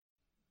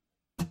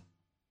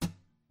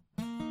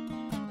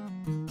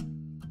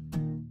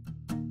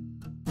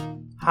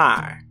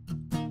Hi,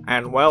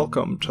 and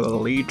welcome to the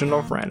Legion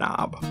of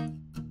Renob,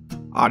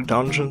 our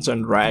Dungeons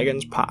 &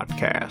 Dragons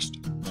podcast.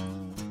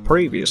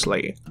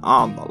 Previously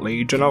on the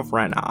Legion of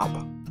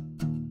Renob.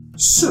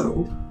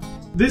 So,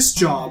 this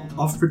job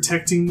of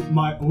protecting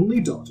my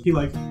only daughter, he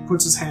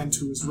puts his hand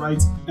to his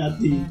right at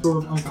the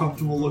sort of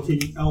uncomfortable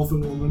looking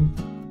elven woman.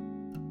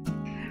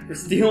 We're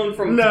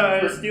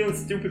stealing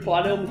stupid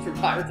plot elements from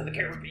Pirates of the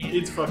Caribbean.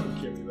 It's fucking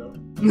Kimmy though.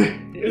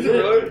 Is it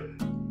really?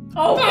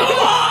 Oh my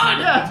god!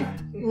 Yeah!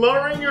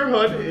 Lowering your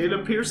hood, it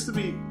appears to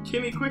be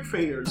Kimmy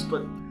Quickfingers,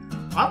 but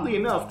oddly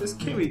enough, this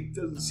Kimmy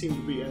doesn't seem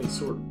to be any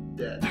sort of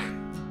dead.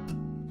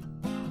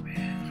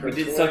 We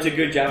did such a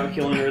good job of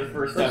killing her the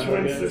first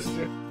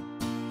time.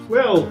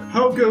 Well,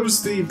 how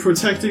goes the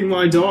protecting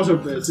my daughter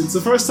bit? It's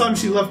the first time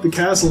she left the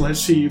castle. Has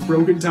she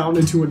broken down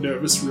into a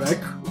nervous wreck?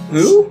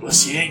 Who? Well,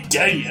 she ain't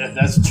dead yet,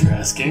 that's what you're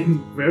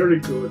asking. Very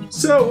good.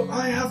 So,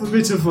 I have a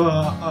bit of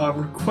a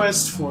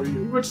request for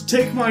you. We're to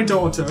take my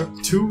daughter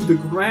to the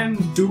Grand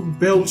Duke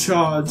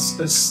Belchard's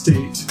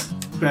estate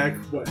back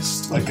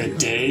west. Like a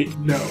date?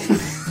 No.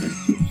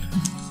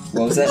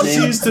 What was that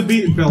name? She is to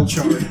be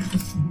Belchard.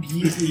 Belchard.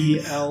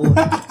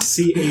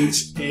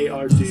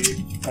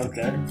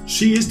 Okay.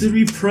 She is to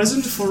be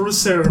present for a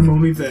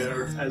ceremony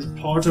there as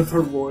part of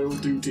her royal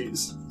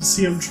duties.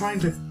 See, I'm trying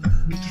to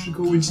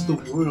go into the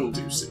world,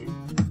 you see.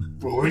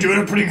 Well, we're doing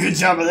a pretty good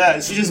job of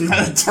that. She just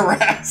met a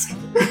Tarask.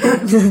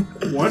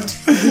 What?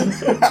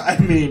 I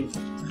mean,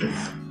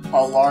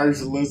 a large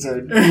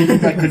lizard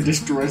that could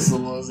destroy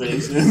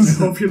civilizations.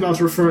 I hope you're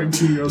not referring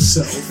to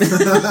yourself.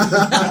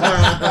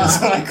 That's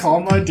what I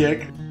call my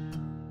dick.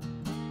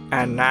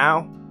 And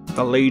now,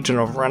 the Legion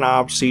of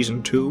Renob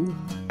Season 2,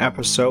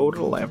 Episode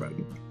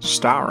 11,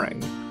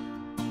 starring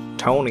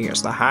Tony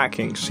as the High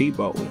King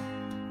Sibo,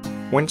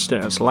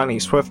 Winston as Lenny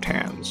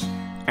Swifthands,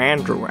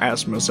 Andrew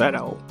as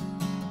Mazzetto,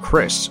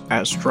 Chris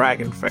as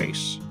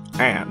Dragonface,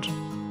 and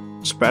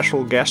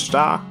special guest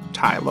star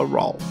Tyler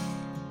Rolfe.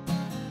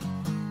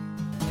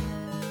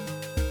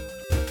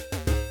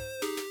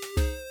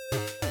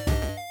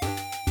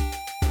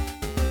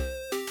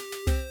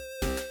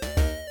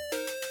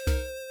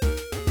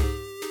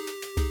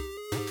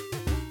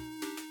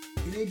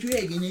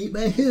 Dragon ate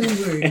my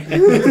homework.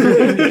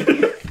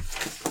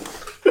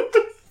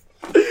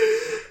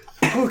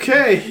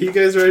 Okay, you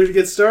guys ready to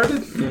get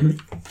started? Mm-hmm.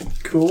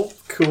 Cool.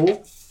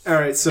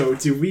 Alright, so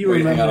do we Wait,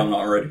 remember... hang on, I'm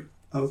not ready.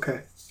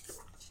 Okay.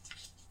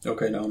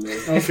 Okay, now I'm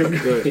ready. Okay,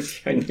 good.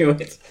 I knew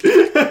it.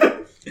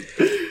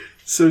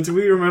 So do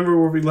we remember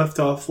where we left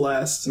off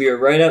last? We are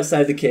right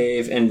outside the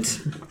cave, and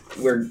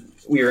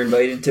we were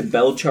invited to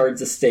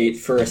Belchard's estate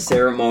for a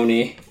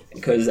ceremony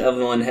because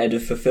Evelyn had to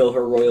fulfill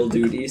her royal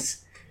duties.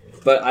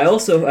 But I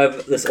also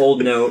have this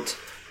old note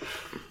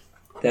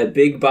that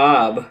Big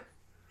Bob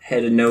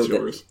had a note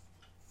Yours.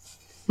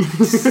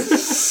 You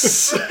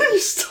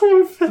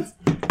stole my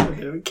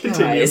Continue.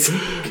 Guys.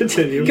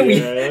 Continue. Can we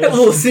have a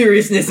little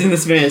seriousness in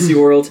this fantasy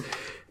world?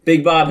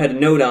 Big Bob had a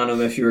note on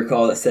him, if you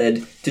recall, that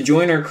said, to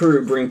join our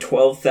crew, bring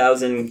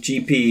 12,000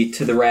 GP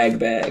to the Rag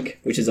Bag,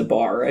 which is a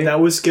bar, right? That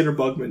was Skinner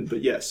Bugman,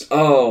 but yes.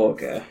 Oh,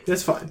 okay.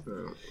 That's fine.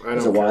 That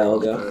was a while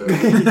ago.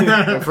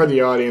 And for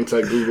the audience,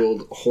 I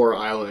googled Whore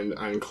Island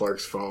on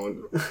Clark's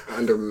phone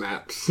under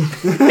maps.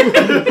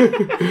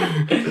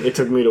 It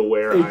took me to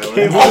Ware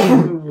Came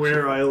Island. on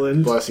Ware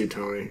Island. Bless you,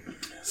 Tony.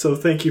 So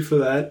thank you for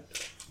that.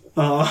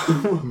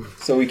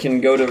 So we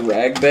can go to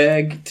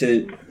Ragbag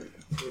to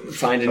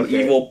find an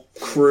evil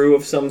crew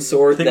of some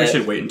sort. I think we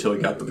should wait until we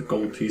got the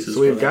gold pieces.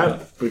 So we for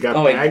got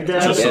Oh, wait.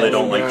 Baghdad. just so they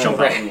don't jump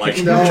out and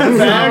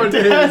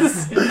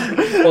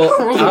Well,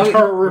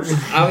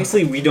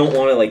 obviously we don't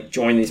want to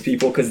join these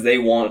people because they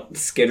want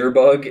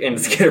Skitterbug, and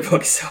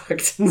Skitterbug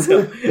sucked.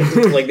 So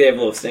they have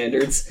low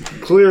standards.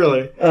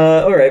 Clearly.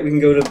 All right, we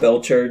can go to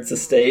Belchard's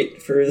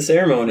estate for the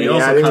ceremony. We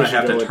also I think kind we of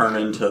have should to go turn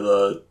into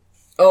the...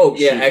 Oh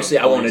yeah, Chief actually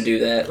of I want to police. do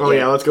that. Oh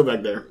yeah, let's go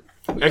back there.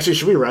 Actually,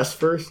 should we rest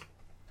first?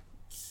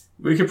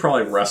 We could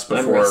probably rest I'm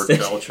before rested.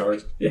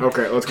 Belchard.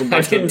 Okay, let's go I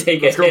back. didn't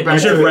take let's it. go back We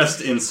should to rest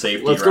in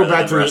safety Let's go rather back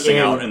than to the resting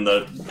inn. out in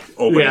the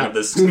opening Yeah. of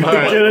this.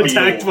 Get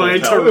attacked by a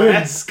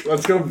Tarask.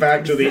 Let's go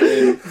back to the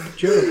inn.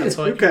 That's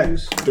all I Okay. can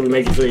use. Do we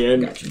make it to the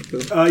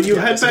inn? You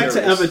head back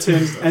to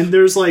Everton, and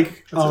there's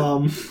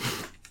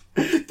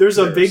there's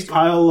a big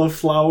pile of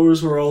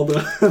flowers where all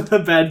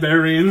the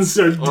barbarians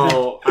are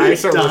Oh, I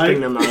start dying.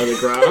 lifting them out of the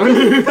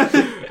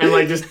ground.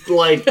 And just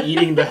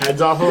eating the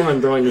heads off them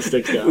and throwing the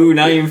sticks down. Ooh,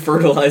 now you're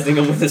fertilizing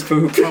them with his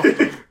poop.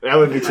 That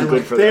would be too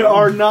good for They them.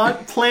 are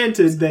not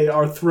planted, they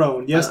are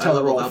thrown. Yes, I tell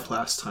leveled Rolf. up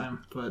last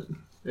time, but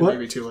it What? may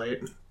be too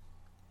late.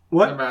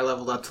 What? Remember, I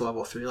leveled up to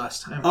level 3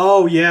 last time.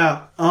 Oh,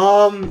 yeah.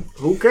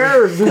 Who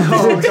cares?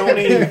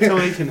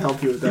 Tony can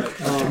help you with that.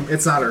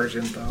 It's not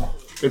urgent, though.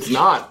 It's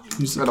not.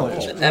 Who's At the all.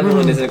 player?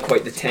 Evelyn isn't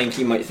quite the tank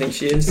you might think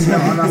she is. No,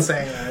 I'm not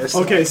saying that. It's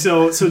Okay,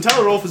 so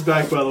Tyler Rolf is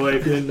back, by the way,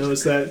 if you didn't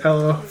notice that.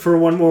 Hello. For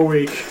one more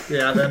week.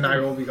 Yeah, then I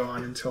will be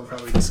gone until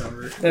probably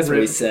December. That's what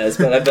he says,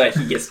 but I bet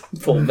he gets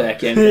pulled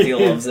back in because he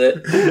loves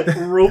it.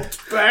 Roped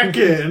back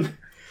in.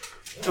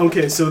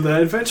 Okay, so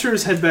the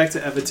adventurers head back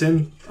to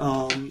Everton.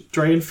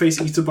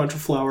 Dragonface eats a bunch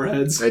of flower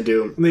heads. I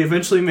do. And they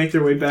eventually make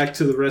their way back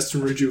to the Rest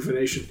and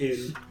Rejuvenation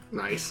Inn.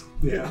 Nice.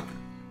 Yeah.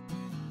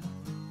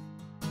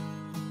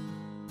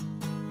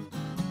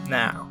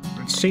 Now,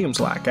 it seems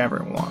like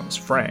everyone's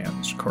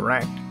friends,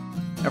 correct?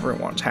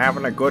 Everyone's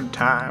having a good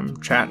time,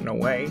 chatting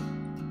away.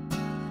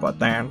 But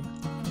then,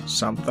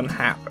 something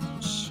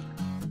happens.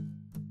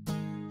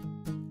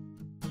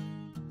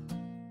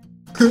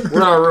 We're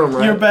in our room,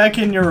 right? You're back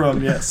in your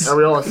room, yes. Are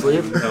we all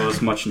asleep? That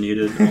was much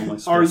needed. All my Are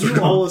spells you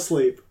gone. all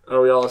asleep? Are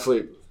we all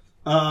asleep?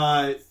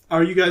 Are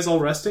you guys all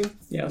resting?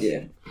 Yes.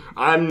 Yeah.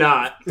 I'm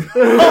not.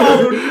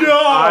 Oh no!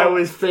 I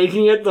was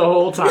faking it the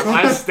whole time.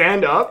 I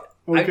stand up,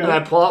 Okay. and I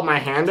pull out my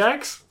hand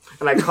axe,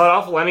 and I cut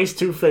off Lenny's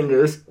 2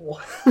 fingers.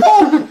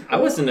 I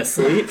wasn't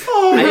asleep.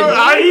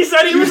 He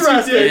said he was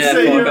resting. did Yeah,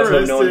 say fuck, you're I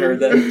hope no one resting. heard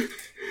that.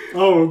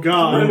 Oh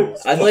god.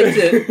 I'd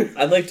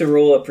like to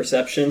roll a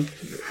perception.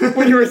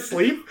 When you were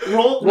asleep?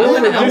 Roll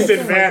I'm for an elf.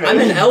 disadvantage. I'm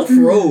an elf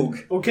rogue.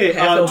 Okay,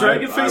 Half elf. I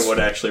Dragonface. would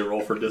actually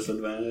roll for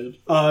disadvantage.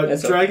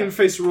 That's okay.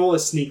 Dragonface, roll a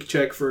sneak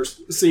check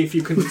first. See if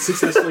you can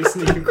successfully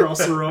sneak across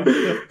the room.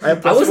 I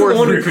wasn't the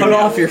one who cut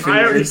off your I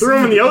already fingers. threw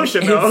him in the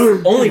ocean,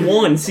 though. Only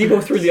one.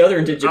 Sibo threw the other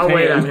into Japan. I'll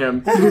wait on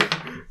him.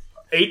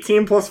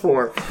 18 plus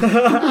 4.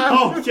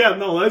 Oh yeah,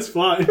 no, that's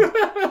fine.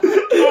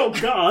 Oh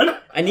god.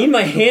 I need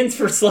my hands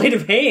for sleight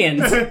of hand.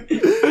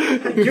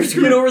 You're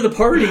screwing over the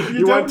party.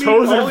 You want don't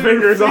toes need or all your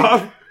fingers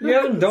off? You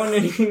haven't done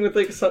anything with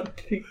like some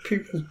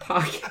people's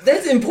pockets.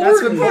 That's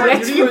important.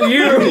 That's for You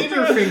you. need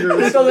your fingers.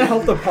 That doesn't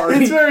help the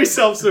party. It's very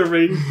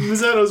self-serving.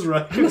 Mizzeto's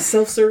right. I'm a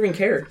self-serving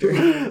character.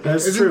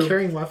 That's Isn't true.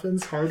 carrying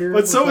weapons harder?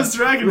 But so is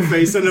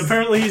Dragonface, and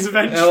apparently he's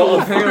vengeful.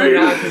 Well, apparently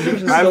not. 'Cause you're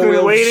just I've so been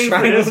real waiting for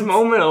trying this to-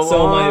 moment a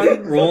So am I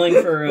long. rolling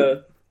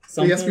for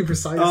something? He has to be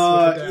precise. with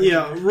the damage.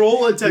 Yeah,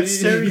 roll a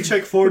dexterity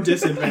check for I don't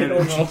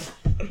disadvantage. know.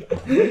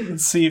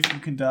 Let's see if you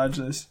can dodge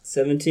this.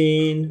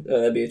 17.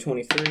 That'd be a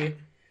 23.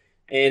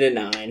 And a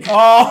 9.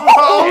 Oh!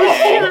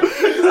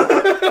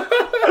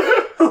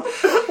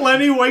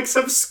 Lenny wakes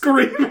up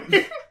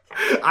screaming.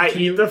 I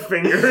eat the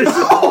fingers.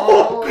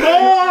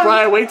 But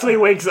I wait till he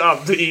wakes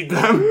up to eat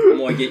them. I'm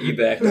gonna get you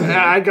back. And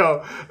I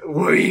go,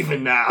 we're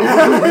even now.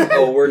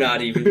 Oh, we're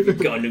not even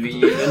going to be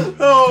even.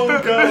 Oh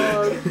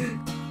god.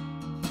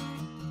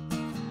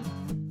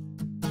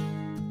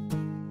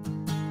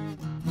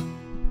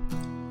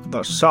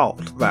 The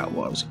salt that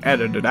was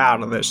edited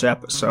out of this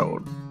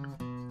episode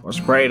was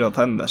greater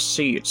than the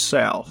sea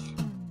itself.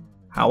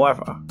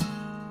 However,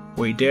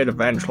 we did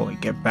eventually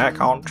get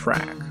back on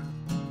track.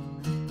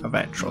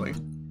 Eventually.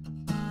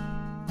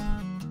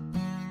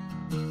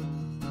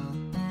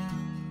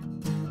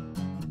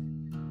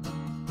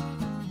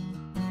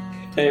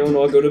 Anyone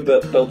want to go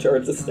to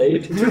Belchard's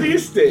estate? To the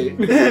estate.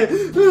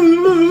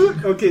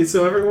 Okay,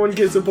 so everyone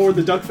gets aboard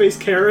the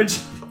duck-faced carriage.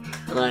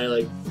 And I,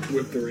 like,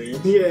 whip the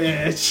reins.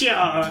 Yeah,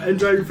 cha! And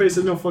Dragonface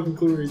has no fucking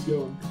clue where he's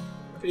going.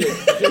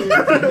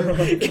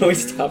 Can we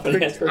stop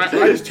and ask her? I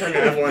just turn to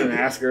everyone and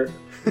ask her,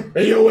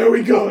 hey, yo, where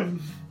we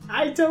going?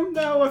 I don't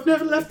know, I've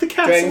never left the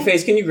castle.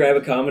 Dragonface, can you grab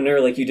a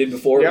commoner like you did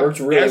before? It worked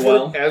really as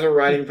well. As we're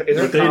riding, is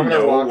there Would they commoner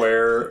know walk?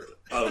 where?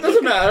 It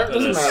doesn't matter. It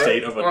an doesn't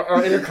estate matter. of a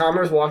Are there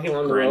commoners walking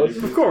along the road?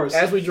 Of course.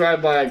 As we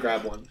drive by, I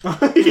grab one.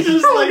 He's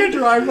just like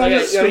drive by.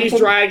 Yeah, he's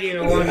dragging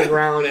along the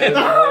ground. And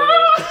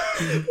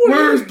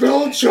where's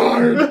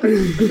Belchard?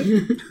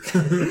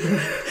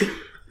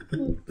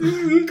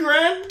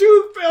 Grand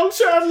Duke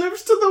Belchard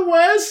lives to the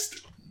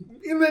west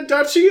in the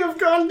Duchy of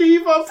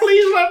Gondiva.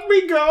 Please let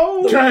me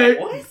go.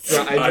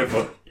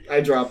 What? I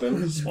drop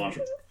him.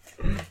 Sponsor.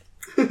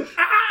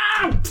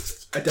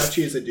 A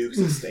duchy is a duke's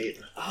estate.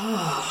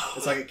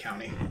 It's like a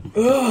county.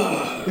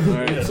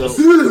 Alright, so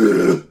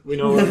we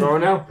know where we're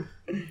going now?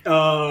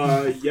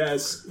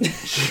 Yes.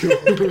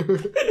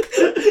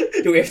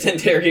 Do we have to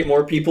interrogate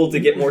more people to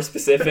get more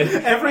specific?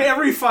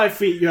 Every 5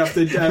 feet you have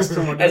to ask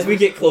someone. As we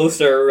get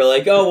closer, we're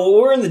like, oh, well,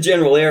 we're in the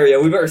general area.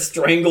 We better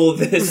strangle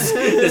this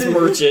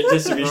merchant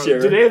just to be sure.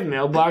 Do they have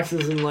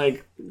mailboxes in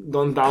like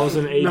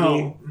 1000 AD?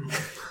 No.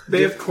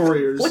 They have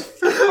couriers.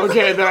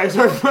 Okay, then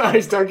I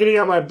start getting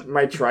out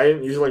my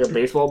trident, using like a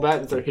baseball bat,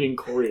 and start hitting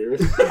couriers.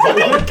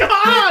 Oh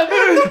god!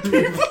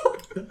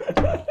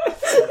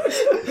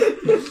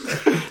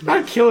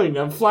 Not killing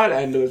them, flat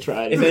end of the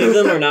trident. If any of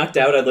them are knocked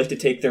out, I'd like to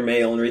take their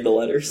mail and read the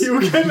letters. You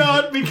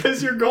cannot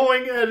because you're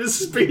going at a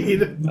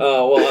speed.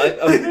 Oh, well,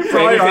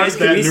 Dragonface,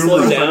 can we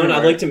slow down?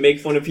 I'd like to make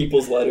fun of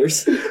people's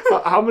letters.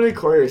 How many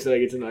couriers did I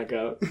get to knock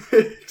out?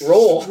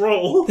 Roll.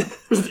 Roll.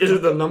 Is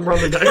it the number on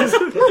the dice?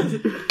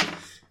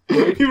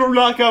 You will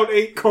knock out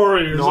 8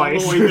 couriers on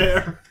Nice. the way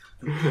there.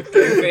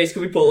 Dragonface,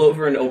 can we pull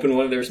over and open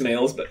one of their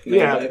mails? But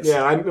mailbags?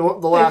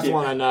 The last you.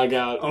 one I knock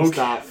out. Okay.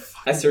 Stop.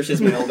 I search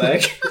his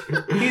mailbag.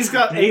 He's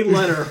got a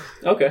letter.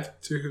 Okay.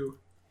 To who?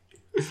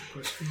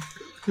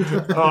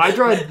 Oh, I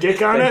draw a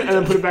dick on it and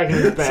then put it back in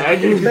his bag.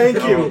 Thank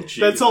you. Oh, geez.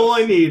 That's all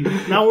I need.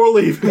 Now we're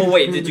leaving. Oh,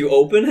 wait, did you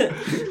open it?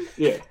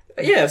 Yeah.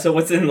 Yeah, so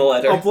what's in the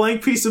letter? A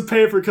blank piece of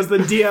paper because the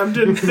DM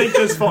didn't think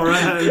this far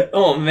ahead.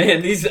 Oh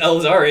man, these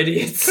elves are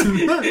idiots.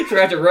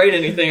 Forgot to write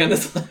anything on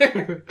this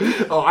letter.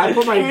 Oh, I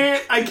put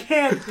my... I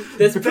can't.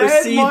 Let's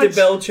proceed to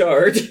bell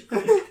charge.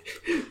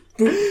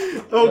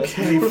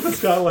 Okay.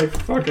 It's got like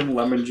fucking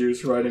lemon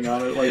juice writing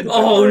on it. Like,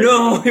 Oh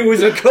no, it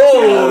was a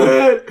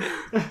code!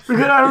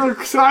 Forget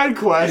our side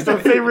quest, our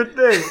favorite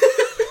thing.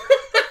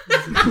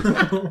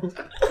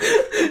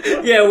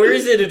 Yeah, where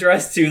is it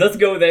addressed to? Let's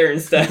go there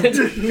instead.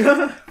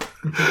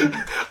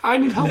 I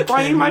need help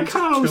finding my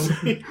cows.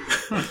 Did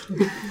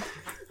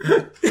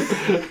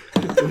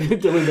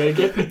we make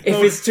it?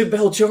 If it's to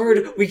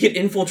Belchard, we could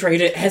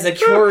infiltrate it as a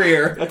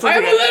courier. I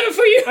have a letter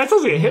for you! That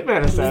sounds like a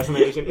hitman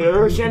assassination. Are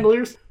there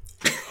chandeliers?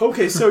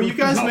 Okay, so you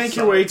guys make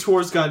your way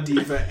towards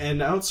Godiva,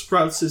 and out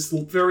sprouts this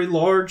very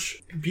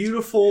large,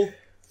 beautiful,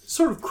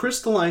 sort of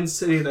crystalline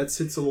city that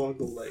sits along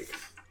the lake.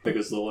 big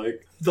is the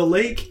lake? The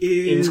lake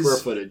is... In square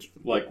footage.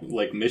 Like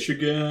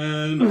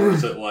Michigan? Or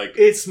is it like...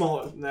 It's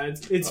smaller than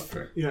that. It's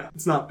Okay. Yeah,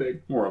 it's not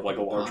big. More of like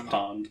a large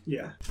pond.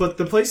 Yeah. But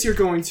the place you're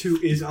going to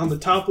is on the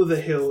top of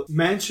the hill,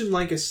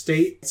 mansion-like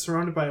estate,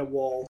 surrounded by a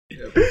wall.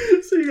 Yep.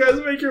 So you guys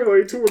make your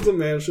way towards a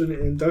mansion,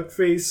 and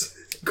Duckface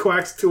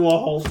quacks to a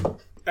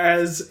halt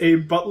as a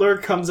butler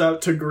comes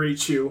out to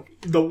greet you.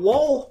 The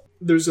wall,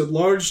 there's a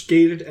large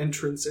gated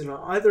entrance, and on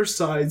either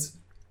sides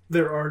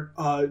there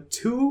are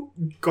two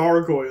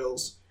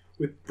gargoyles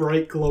with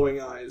bright glowing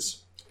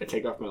eyes. I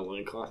take off my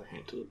loincloth and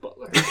hand to the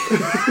butler.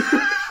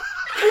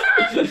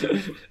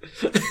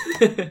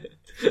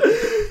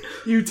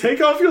 You take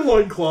off your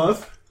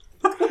loincloth.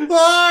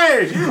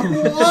 Why?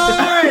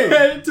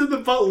 Hand it to the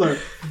butler.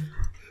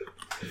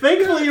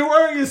 Thankfully, you're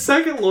wearing a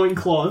second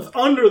loincloth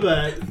under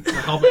that.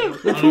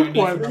 The poop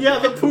one. Yeah,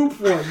 the poop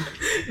one.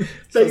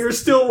 That you're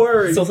still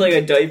wearing. So it's like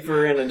a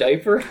diaper and a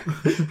diaper?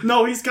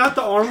 No, he's got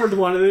the armored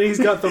one, and then he's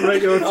got the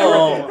regular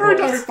Every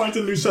time he finds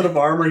a new set of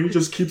armor, he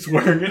just keeps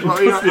wearing it and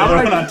Well, you puts know, the other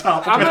I'm one gonna- on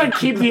top I'm of it. gonna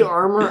keep the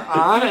armor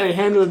on and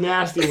hand the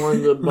nasty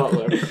one to the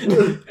butler.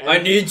 I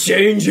need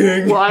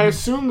changing! Well, I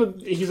assume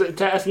that he's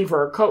asking for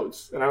our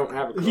coats, and I don't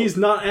have a coat. He's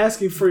not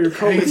asking for your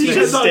coat. He's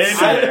just just not standing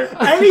saying there.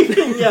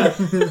 anything yet.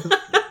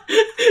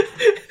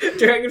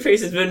 Dragonface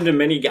has been to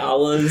many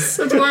galas.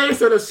 That's why I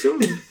said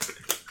assume.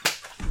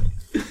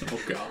 Oh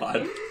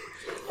god.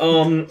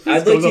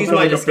 I'd like Goes to up use there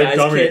my like a big disguise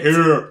dummy. kit.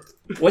 Here.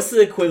 What's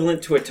the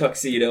equivalent to a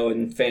tuxedo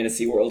in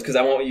Fantasy World? Because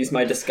I won't use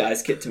my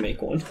disguise kit to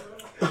make one.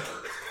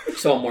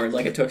 So I'm wearing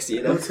like a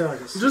tuxedo.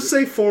 Just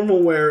say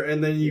formal wear,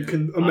 and then you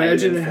can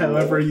imagine it informal.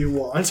 however you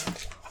want.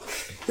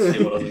 He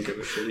doesn't give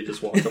a shit. He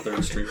just walks up there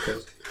in street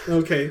clothes.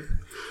 Okay.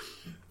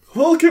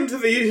 Welcome to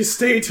the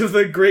estate of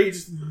the great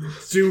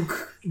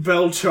Duke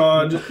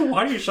Belchard.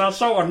 Why do you sound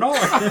so annoyed?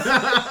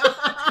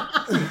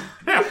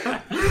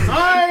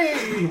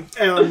 I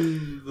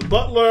am the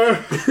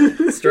butler,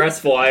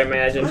 Stressful, I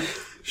imagine.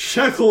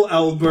 Shekel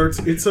Albert.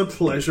 It's a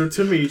pleasure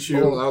to meet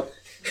you. Hold up.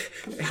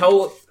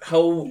 How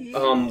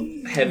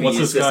heavy What's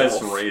is this this guy's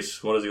elf?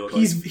 race? What does he look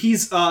like?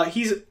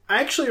 He's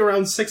actually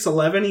around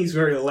 6'11". He's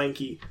very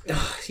lanky.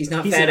 He's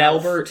not He's Fat an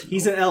elf. Albert.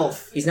 He's an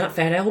elf. He's not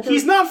Fat Albert?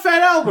 He's not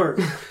Fat Albert.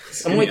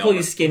 I'm gonna call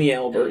you Skinny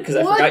Albert because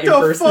I What forgot your the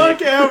first fuck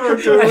name. ever,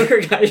 I dude?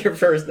 forgot your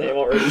first name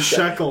already.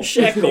 Shekel.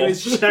 Shekel.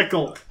 His name is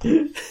Shekel.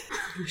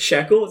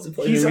 Shekel? It's a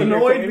pleasure He's to meet your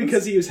annoyed acquaintance.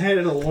 because he was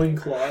handed a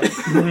loincloth.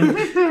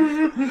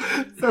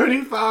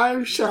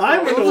 35 shekels.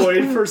 I'm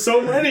annoyed for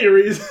so many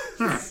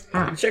reasons.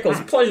 Shekel,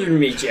 it's a pleasure to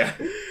meet you.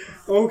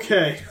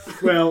 Okay,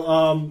 well,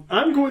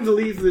 I'm going to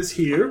leave this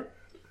here.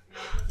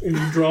 And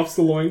he drops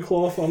the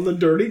loincloth on the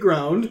dirty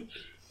ground.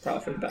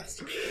 Profit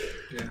bastard.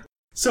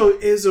 So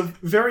it is a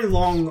very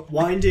long,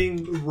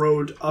 winding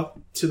road up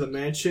to the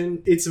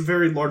mansion. It's a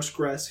very large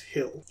grass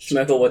hill.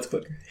 Schmeckle, what's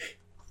quicker?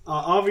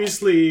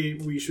 Obviously,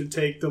 we should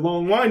take the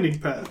long, winding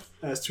path,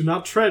 as to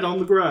not tread on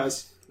the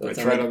grass. I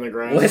tread on the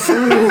ground. What?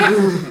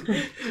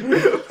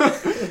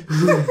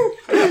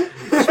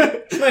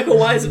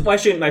 Schmeckle, why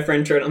shouldn't my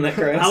friend tread on that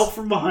grass? Out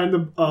from behind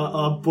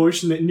a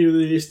bush near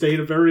the estate,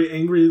 a very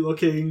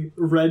angry-looking,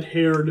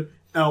 red-haired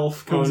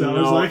elf comes out.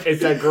 He's like,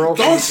 it's that girl.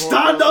 "Don't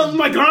stand on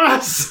my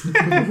grass!"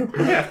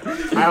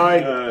 I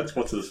like. It's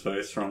what's his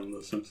face from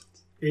The Simpsons.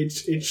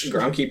 It's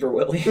Groundkeeper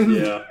Willie.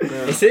 Yeah.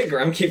 Is it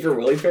Groundkeeper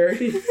Willie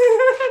parody?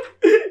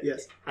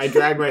 yes. I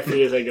drag my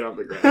feet as I get off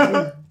the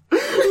ground.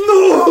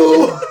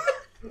 No.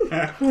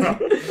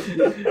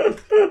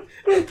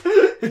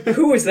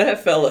 Who is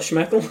that fella,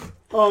 Schmeckle?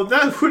 Oh,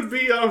 that would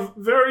be a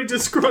very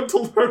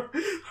disgruntled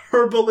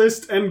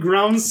herbalist and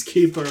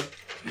groundskeeper.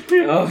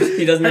 Oh,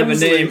 he doesn't have a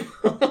Hemsley. name.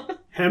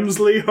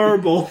 Hemsley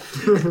Herbal.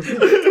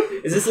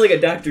 Is this like a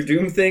Doctor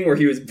Doom thing where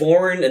he was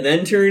born and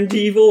then turned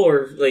evil?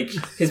 Or like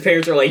his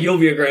parents are like, you'll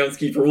be a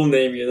groundskeeper, we'll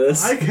name you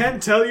this? I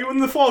can't tell you in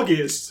the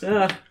foggiest.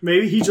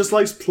 Maybe he just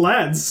likes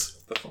plants.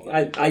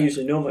 I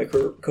usually know my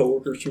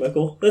co-worker,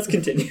 Schmeckle. Let's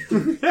continue.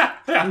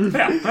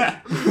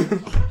 I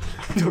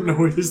don't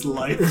know his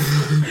life.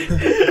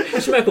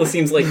 Schmeckle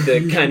seems like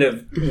the kind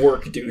of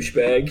work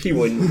douchebag. He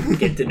wouldn't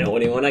get to know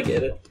anyone, I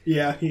get it.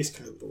 Yeah, he's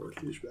kind of the work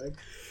douchebag.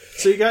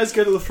 So you guys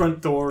go to the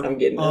front door. I'm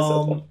getting this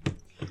up.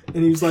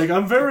 And he's like,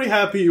 I'm very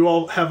happy you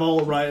all have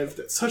arrived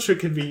at such a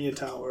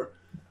convenient hour.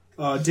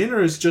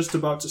 Dinner is just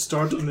about to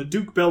start, and the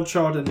Duke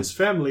Belchard and his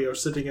family are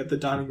sitting at the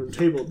dining room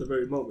table at the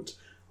very moment.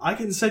 I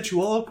can set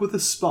you all up with a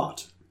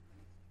spot.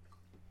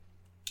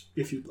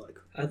 If you'd like.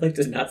 I'd like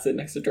to not sit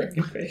next to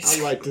Dragonface.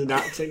 I'd like to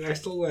not sit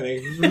next to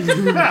Lenny.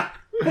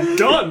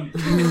 Done!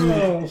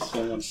 Oh,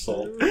 so much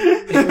salt.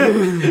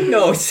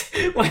 No,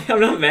 I'm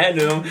not mad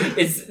at him.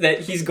 It's that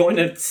he's going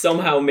to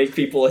somehow make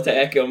people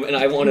attack him, and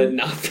I want to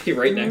not be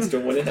right next to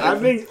him when it I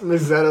happens. think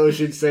Mazzetto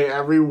should say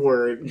every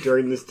word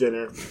during this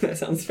dinner. That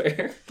sounds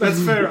fair.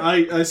 That's fair.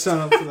 I sign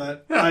up for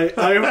that.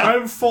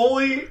 I'm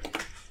fully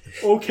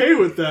okay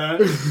with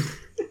that.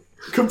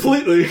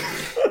 Completely.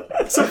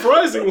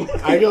 Surprisingly.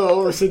 I go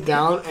over, sit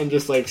down, and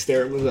just like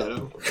stare at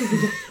Mazzetto.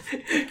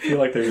 I feel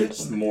like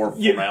there's more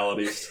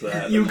formalities to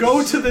that. You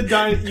go to the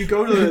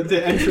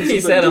the entrance. He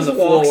of sat on the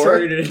floor.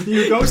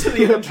 You go to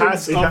the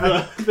entrance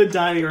of the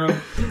dining room,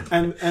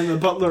 and the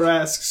butler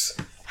asks,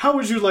 "How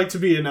would you like to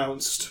be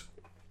announced?"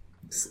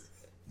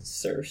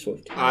 Sir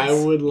Swift. I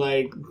would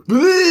like.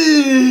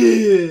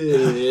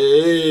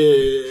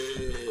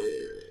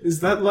 Is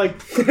that like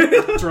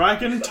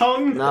dragon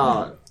tongue?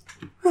 No.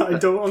 I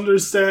don't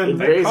understand.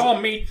 They call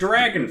me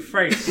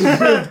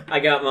Dragonface. I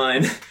got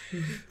mine.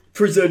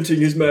 Presenting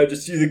His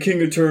Majesty the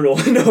King Eternal.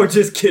 No,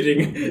 just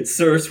kidding.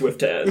 Sir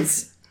Swift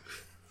Hands.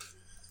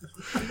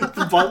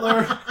 The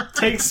butler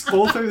takes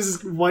both of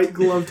his white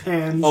gloved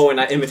hands Oh, and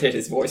I imitate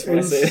his voice when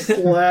I and say it.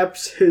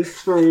 slaps his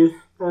face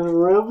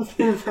and rubs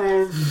his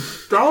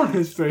hands down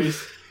his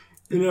face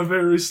in a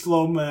very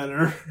slow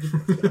manner.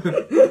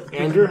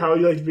 Andrew, how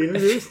would you like to be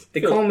introduced?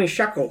 They call me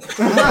Shuckle.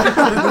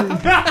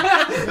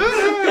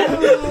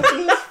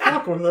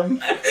 Fuck with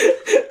them.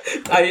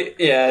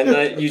 And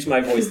I use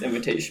my voice to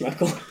imitate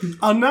Schmeckle.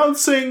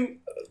 Announcing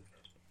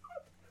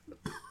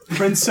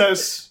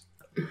Princess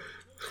You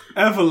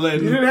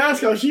Evelyn didn't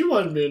ask how she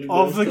wanted to be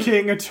introduced. of the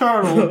King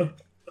Eternal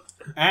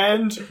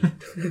and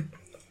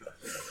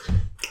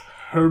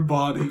her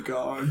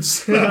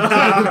bodyguards.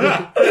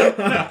 I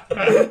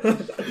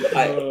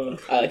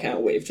kind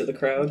of wave to the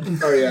crowd.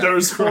 Oh, yeah.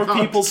 There's 4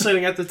 people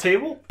sitting at the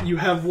table. You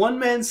have one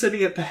man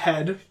sitting at the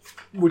head,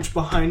 which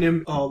behind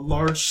him a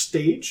large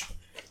stage,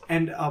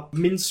 and a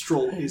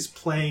minstrel is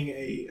playing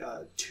a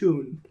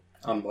tune,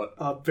 On what?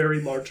 a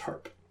very large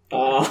harp.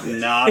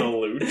 Not a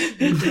loot.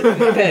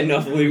 I've had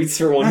enough loots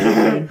for one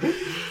time.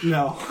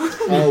 No.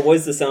 What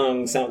does the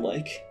song sound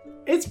like?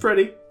 It's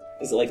pretty.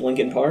 Is it like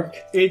Linkin Park?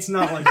 It's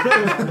not like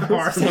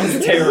that.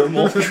 Sounds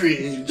terrible.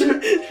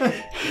 The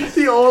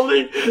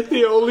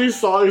only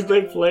songs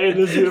they play in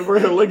this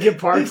universe are Linkin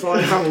Park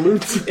songs on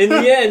loops. In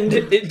the end,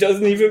 it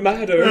doesn't even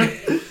matter.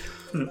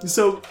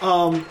 So,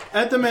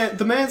 at the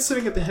man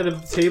sitting at the head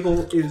of the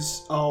table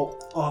is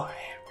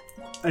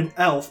an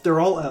elf. They're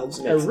all elves.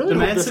 I really The hope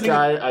man this sitting-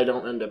 guy I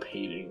don't end up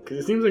hating, because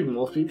it seems like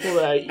most people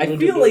that I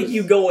feel like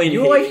you go and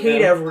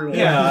hate everyone.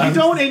 Yeah, you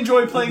don't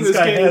enjoy playing this This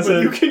guy game, but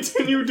hasn't- you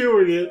continue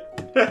doing it.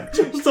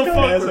 Just to Guy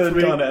fuck hasn't with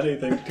me. done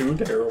anything too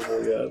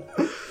terrible yet.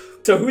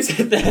 So who's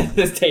at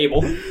this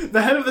table?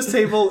 The head of this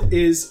table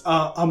is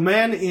a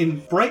man in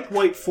bright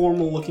white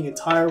formal-looking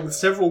attire with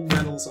several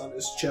medals on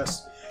his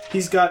chest.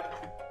 He's got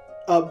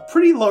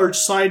pretty large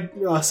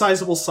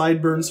sizable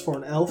sideburns for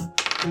an elf,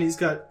 and he's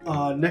got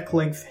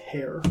neck-length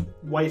hair,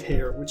 white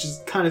hair, which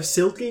is kind of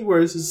silky,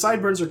 whereas his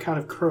sideburns are kind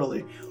of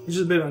curly, which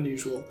is a bit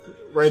unusual.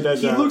 Write that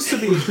He down. looks to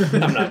be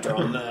I'm not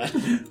drawing that.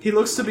 he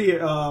looks to be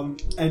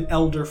an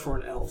elder for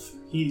an elf.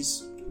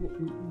 He's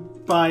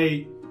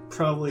by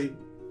probably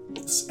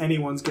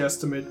anyone's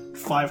guesstimate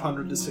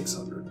 500 to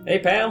 600. Hey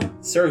pal,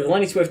 Sir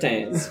Lenny Swift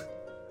Hands.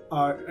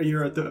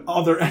 You're at the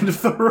other end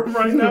of the room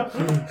right now.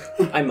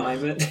 I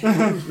mime it.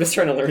 I'm just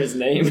trying to learn his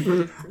name.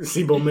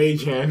 Sibo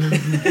Mage Hand.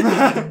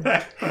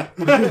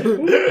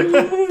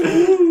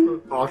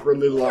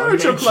 Awkwardly long.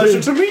 It's a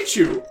pleasure to meet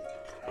you.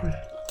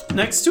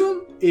 Next to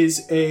him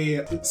is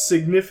a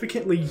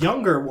significantly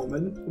younger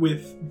woman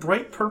with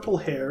bright purple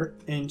hair,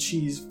 and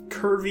she's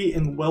curvy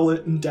and well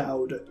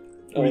endowed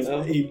Oh, with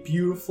no. a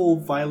beautiful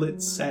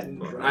violet satin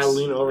dress. I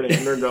lean over to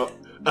Andrew and go,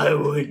 I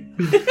would.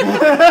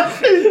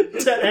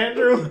 to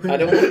Andrew. I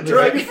don't want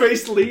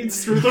Dragonface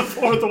leads through the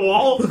fourth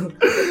wall.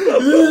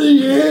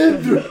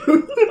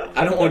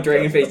 I don't want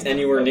Dragonface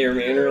anywhere near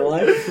me in real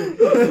life.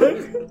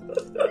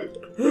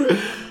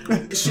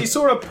 She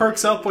sort of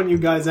perks up when you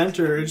guys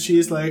enter, and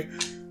she's like,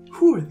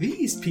 "Who are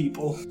these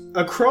people?"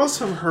 Across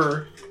from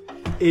her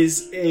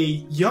is a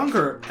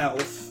younger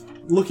elf,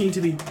 looking to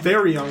be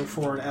very young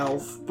for an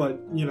elf, but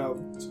you know,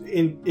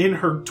 in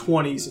her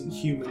 20s in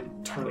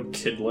human terms.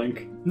 Kid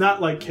Link.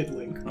 Not like Kid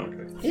Link.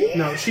 Okay.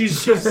 No,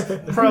 she's just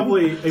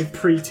probably a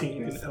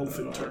preteen in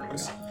elfin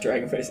terms.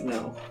 Dragonface,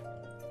 no.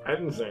 I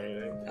didn't say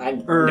anything.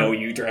 I Er, know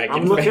you, Dragonface.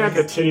 I'm looking at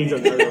the titties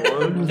of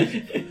everyone.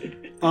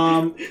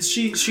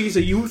 She's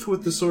a youth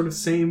with the sort of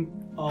same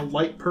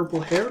light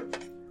purple hair,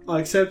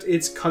 except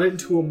it's cut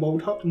into a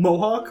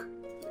mohawk,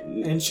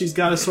 and she's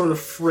got a sort of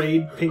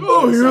frayed pink.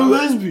 Oh, dress you're a on.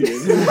 lesbian.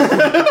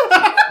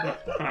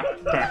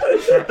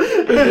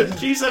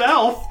 She's an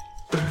elf.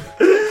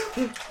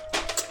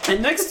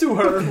 And next to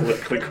her,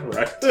 Politically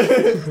correct.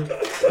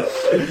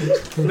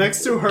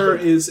 next to her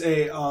is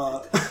a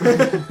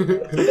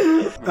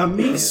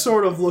meek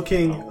sort of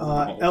looking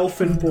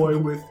elfin boy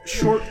with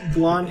short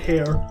blonde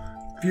hair,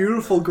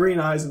 beautiful green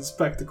eyes, and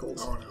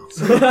spectacles. Oh,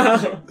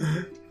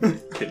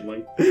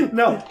 Kidling.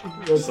 No,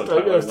 That's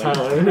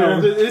Tyler.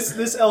 no,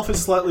 this elf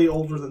is slightly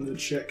older than the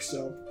chick,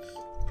 so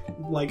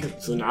like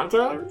So not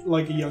Tyler?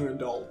 like a young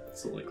adult.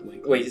 So like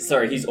Link. Wait,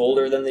 sorry, he's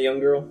older than the young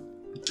girl?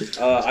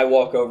 I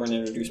walk over and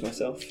introduce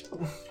myself.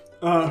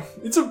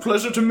 It's a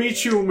pleasure to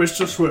meet you,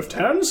 Mr.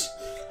 Swifthands.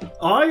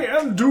 I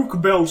am Duke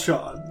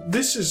Belchard.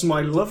 This is my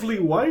lovely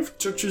wife,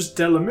 Duchess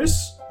Delamis,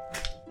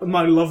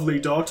 my lovely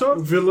daughter,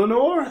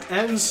 Villanor,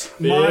 and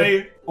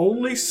my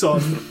only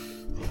son,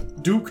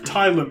 Duke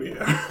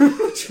Tylemere.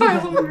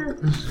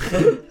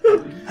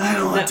 I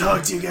don't want to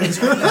talk to you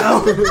guys right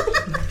now.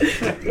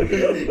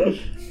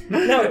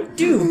 Now,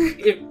 Duke,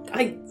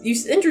 you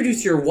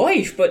introduced your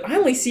wife, but I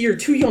only see your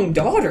 2 young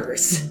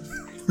daughters.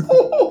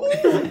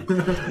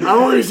 I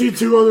only see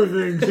 2 other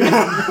things.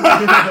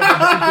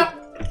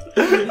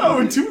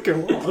 Oh, do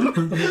go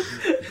on.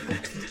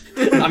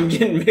 I'm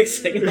getting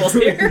mixed signals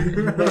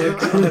here.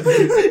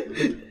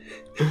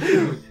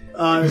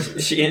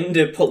 Is she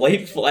into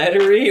polite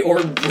flattery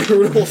or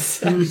brutal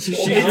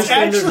sexual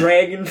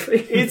dragon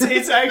free?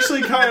 It's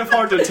actually kind of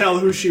hard to tell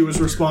who she was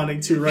responding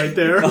to right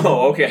there.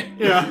 Oh, okay.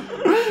 Yeah.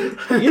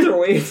 Either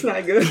way, it's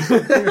not good.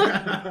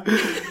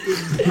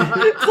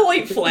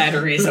 Polite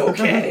flattery is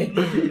okay.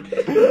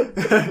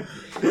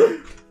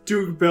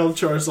 Duke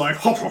Belchar's like,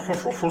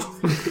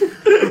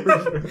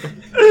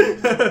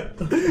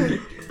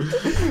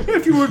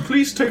 if you would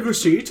please take a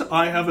seat,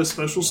 I have a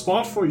special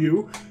spot for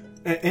you.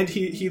 And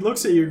he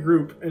looks at your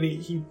group and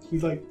he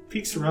like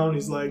peeks around.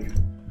 He's like,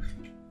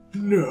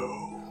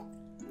 no.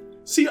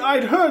 See,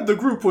 I'd heard the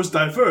group was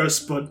diverse,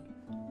 but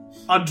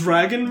a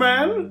dragon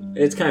man,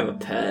 It's kind of a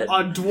pet.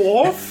 a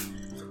dwarf,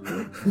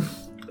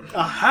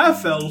 a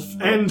half elf,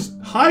 and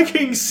High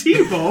King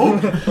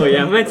Sibo. Oh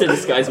yeah, I meant to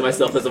disguise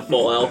myself as a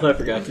full elf. I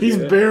forgot to He's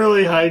do that.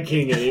 barely High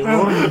King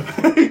anymore.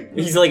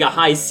 He's like a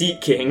high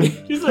seat king.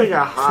 He's like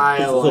a high,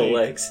 Little like,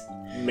 legs.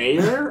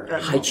 mayor?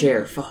 High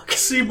chair, fuck.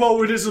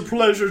 Sibo, it is a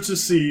pleasure to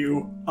see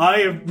you.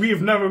 We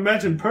have never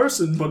met in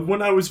person, but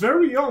when I was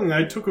very young,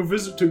 I took a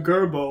visit to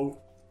Gerbo.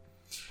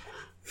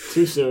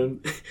 Too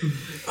soon.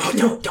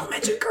 Oh, don't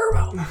mention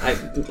Gerbo. I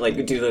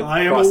like do the.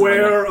 I am cross line.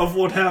 aware of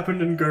what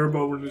happened in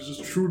Gerbo, and it is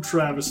a true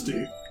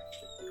travesty.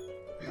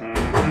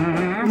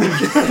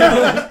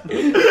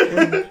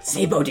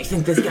 Sabo, do you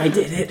think this guy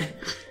did it?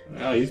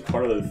 No, he's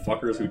part of the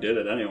fuckers who did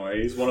it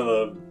anyway. He's one of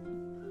the...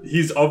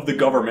 He's of the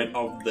government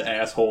of the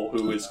asshole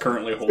who is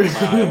currently holding my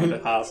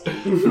island hostage.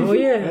 Oh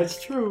yeah.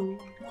 That's true.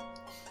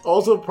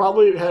 Also,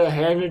 probably had a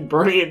hand in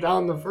burning it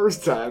down the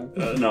first time.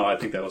 No, I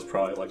think that was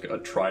probably like a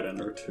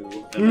trident or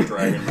 2 and a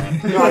dragon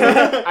man.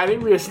 No, I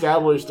think we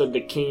established that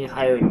the king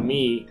hired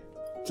me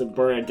to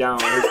burn it down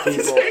with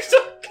his people.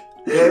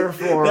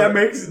 Therefore,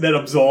 that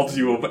absolves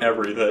you of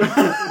everything.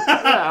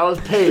 yeah, I was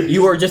paid.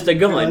 You are just a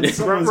gun.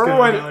 Someone's Remember gonna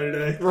when- die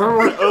today. Remember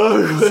when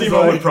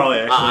Sibo would probably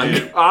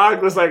actually...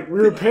 Og was like, we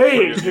were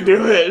paid to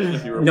do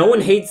it. You were- No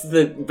one hates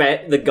the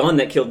gun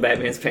that killed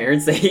Batman's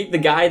parents. They hate the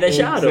guy that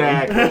shot him.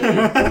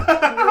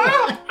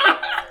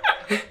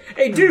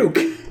 Hey, Duke.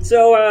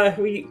 So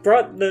we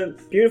brought the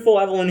beautiful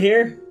Evelyn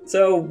here.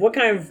 So what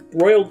kind of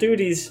royal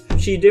duties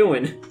is she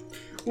doing?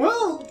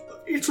 Well,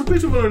 it's a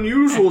bit of an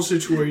unusual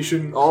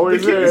situation.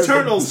 Always the King is.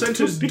 Eternal sent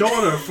his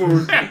daughter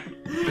for...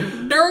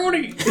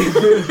 Dirty.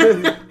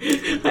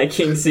 High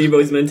King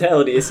Sibo's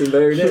mentality has seen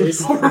better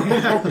days.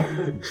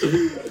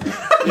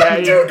 Yeah,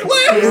 you're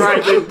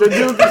right. The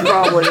Duke is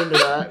probably into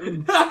that.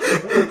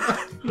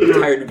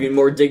 Tired of being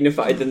more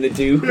dignified than the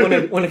Duke.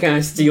 Want to kind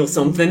of steal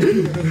something.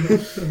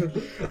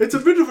 It's a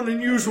bit of an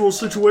unusual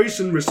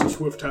situation, Mr.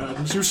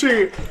 Swifthands. You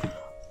see,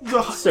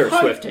 Sir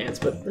Swifthands,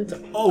 but it's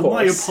of Oh,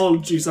 my course.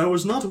 apologies. I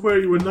was not aware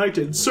you were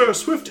knighted. Sir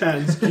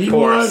Swifthands. He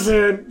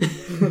wasn't.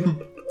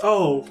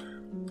 Oh,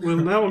 well,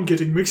 now I'm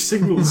getting mixed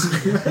signals.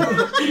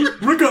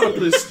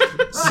 Regardless,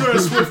 Sir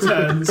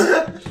Swifthands.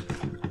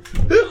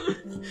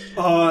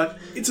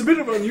 It's a bit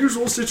of an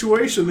unusual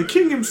situation. The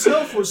king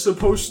himself was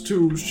supposed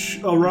to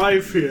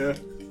arrive here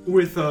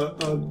with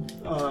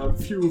a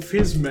few of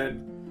his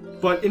men,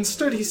 but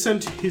instead he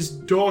sent his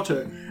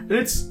daughter. And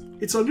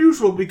it's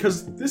unusual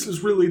because this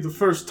is really the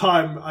first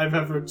time I've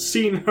ever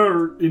seen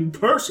her in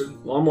person.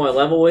 Well, I'm gonna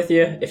level with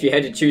you. If you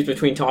had to choose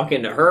between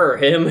talking to her or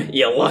him,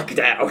 you lucked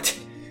out.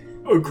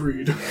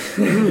 Agreed.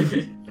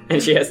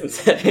 And she hasn't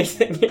said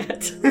anything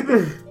yet.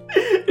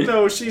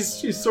 No,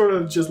 she's sort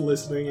of just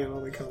listening in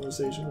on the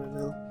conversation right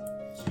now.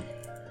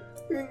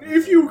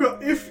 If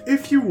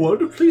you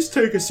would, please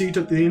take a seat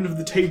at the end of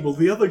the table.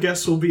 The other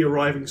guests will be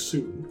arriving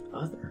soon.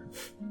 Other.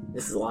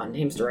 This is a lot of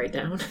names to write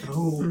down.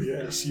 Oh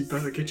yes, you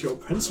better get your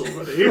pencil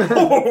ready.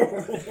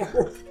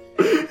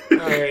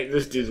 Alright,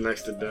 this dude's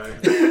next to die.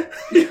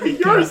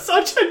 You're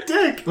such a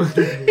dick.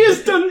 He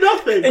has done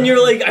nothing. And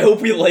you're like, I hope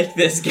we like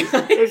this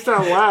guy. It's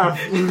not laugh.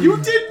 You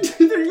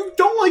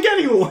don't like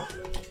anyone.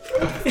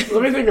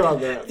 Let me think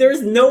about that.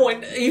 There's no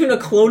one, even a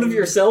clone of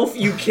yourself,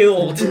 you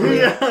killed.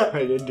 Yeah,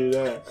 I did do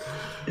that.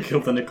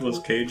 Killed the Nicolas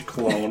Cage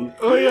clone.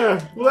 Oh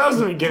yeah, well that was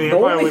the beginning. The I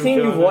probably only wouldn't thing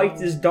kill you've him.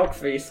 liked is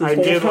Duckface this I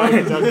whole did time.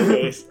 like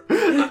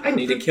Duckface. I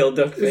need to kill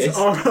Duckface. It's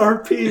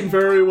RPing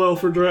very well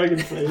for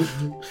Dragonface.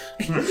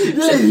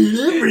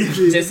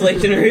 Just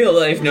like in real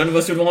life, none of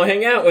us would want to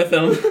hang out with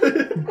him.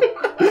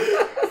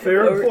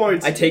 Fair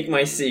point. I take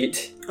my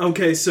seat.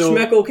 Okay, so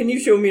Schmeckle, can you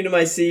show me to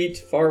my seat?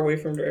 Far away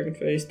from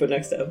Dragonface, but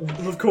next to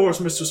Evelyn. of course,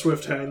 Mr.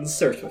 Swift Hands.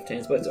 Sir Swift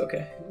Hands, but it's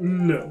okay.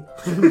 No.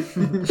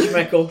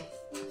 Schmeckle,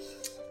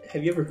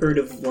 have you ever heard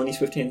of Lenny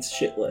Swift Hands'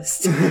 shit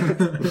list?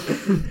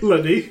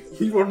 Lenny,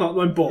 you are not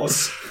my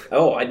boss.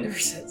 Oh, I never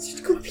said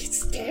she's gonna be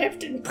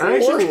stabbed and I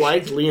actually porked.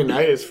 liked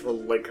Leonidas for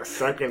like a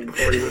second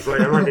before he was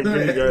like, I'm not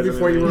gonna give you guys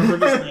Before you anything.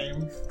 remembered his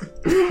name.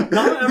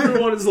 Not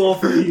everyone is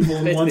lawful evil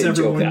and It's wants been a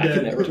joke everyone that I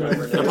can dead. never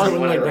remember. I probably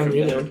wouldn't like them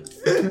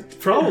either.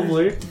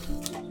 Probably.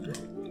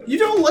 You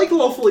don't like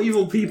lawful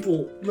evil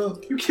people. No.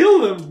 You kill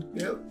them.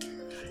 Yep.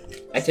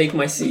 I take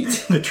my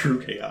seat. The true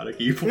chaotic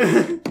evil.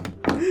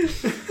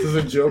 Does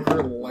a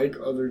Joker like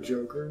other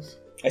Jokers?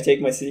 I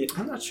take my seat.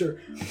 I'm not sure.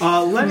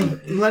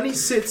 Lenny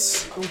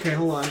sits. Okay,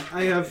 hold on.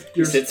 I have He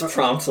your. sits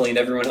promptly and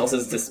everyone else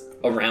is just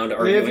around I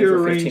arguing have your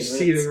for 15 arranged minutes.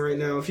 seating right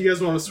now. If you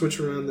guys want to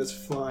switch around, that's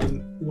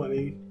fine.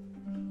 Lenny,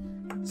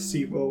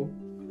 Sibo.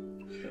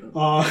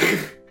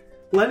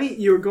 Lenny,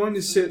 you're going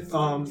to sit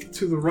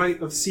to the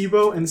right of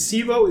Sibo, and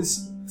Sibo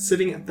is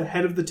sitting at the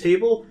head of the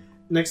table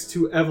next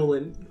to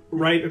Evelyn,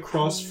 right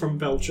across from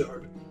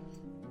Belchard.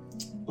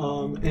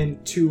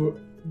 And to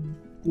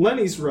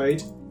Lenny's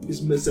right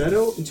is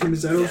Mazzetto, and to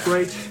Mazzetto's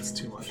right, It's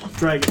too much.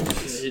 Dragon.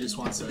 He just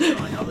wants a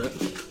drawing of it.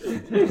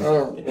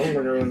 Oh, it doesn't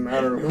really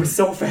matter. It was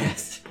so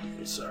fast.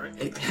 Sorry.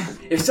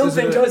 If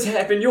something it- does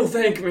happen, you'll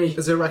thank me.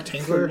 Is it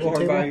rectangular? You are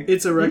table? by-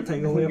 It's a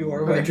rectangle. Yeah. You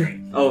are by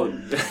Oh,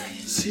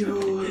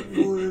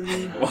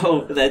 Sibo.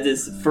 well, that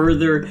is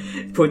further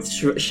puts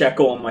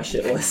Shekel on my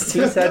shit list.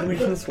 He said we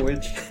can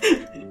switch.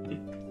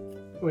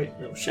 Wait,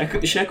 no.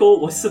 Shekel,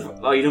 what's the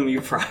item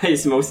you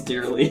prize most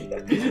dearly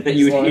that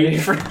you would hate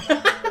for,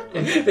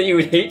 that you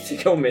would hate to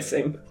go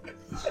missing?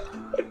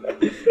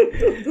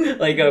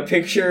 Like a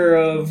picture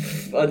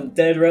of a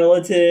dead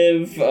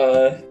relative,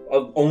 an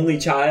only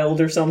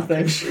child or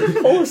something.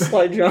 Oh,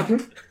 slide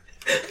John.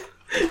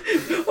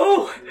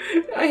 Oh,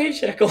 I hate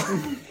Shekel.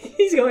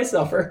 He's going to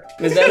suffer.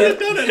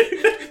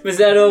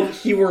 Mazzetto,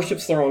 he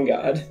worships their own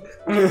god.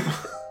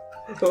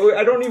 Oh,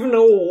 I don't even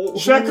know.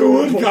 Shekel,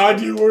 what god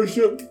do you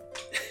worship?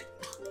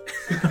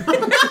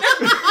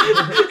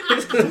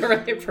 He's the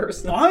right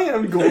person. I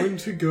am going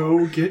to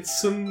go get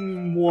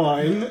some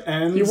wine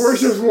and He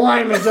worships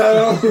wine,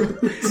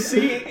 Mazzetto.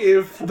 see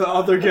if the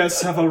other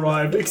guests have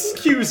arrived.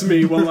 Excuse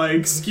me while I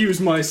excuse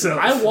myself.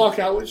 I walk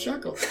out with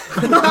Shekel.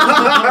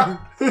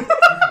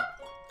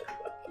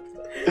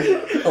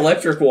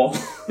 Electric wall.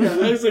 Yeah,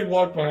 I just like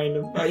walk behind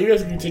him. You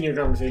guys can continue your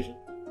conversation.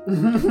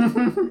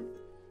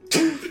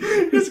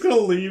 He's gonna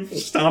leave,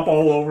 stomp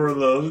all over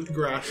the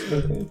Grass.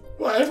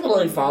 Well, that's what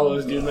like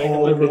follows, dude. Make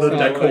all it over the look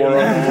like-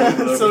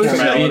 decorum. So the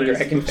Shekel-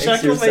 formalities.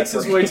 Shekel makes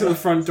his way to the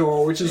front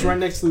door, which is right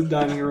next to the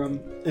dining room,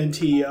 and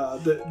he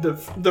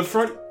the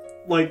front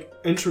like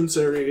entrance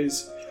area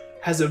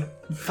has a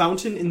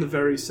fountain in the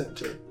very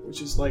center,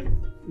 which is like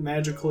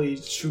magically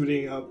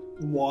shooting up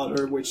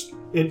water, which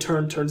in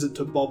turn turns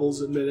into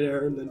bubbles in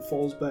midair and then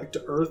falls back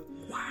to earth.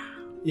 Wow.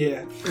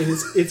 Yeah, and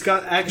it's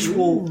got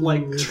actual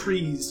like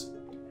trees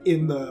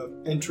in the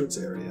entrance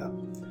area.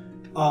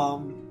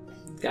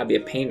 Gotta be a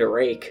pain to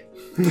rake.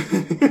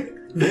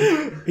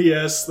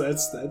 Yes,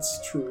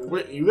 that's true.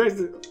 Wait, you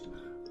guys,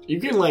 you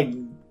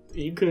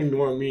can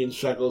ignore me and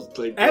Shekel's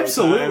like.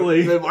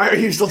 Absolutely. Then why are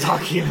you still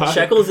talking about it?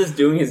 Shekel's just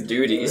doing his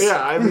duties.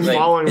 Yeah, I've been Like-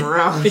 following him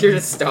around. You're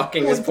just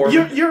stalking his poor.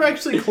 You're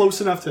actually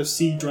close enough to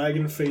see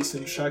Dragonface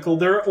and Shekel.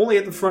 They're only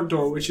at the front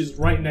door, which is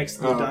right next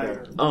to the Oh, okay. dining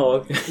room. Oh,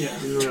 okay. Yeah.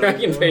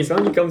 Dragon face, why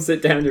don't you come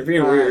sit down? You're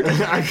being weird.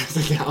 I can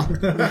sit down.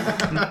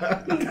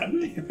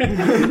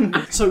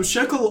 So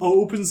Shekel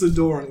opens the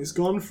door and he's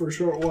gone for a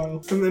short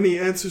while, and then he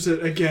answers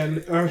it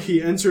again, or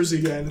he enters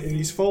again, and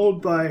he's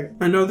followed by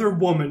another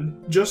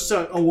woman, just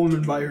a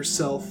woman by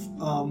herself,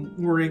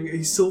 wearing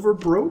a silver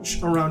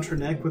brooch around her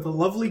neck with a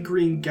lovely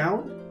green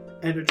gown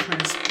and a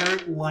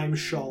transparent lime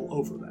shawl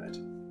over that.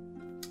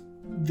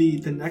 The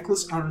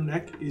necklace on her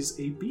neck is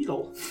a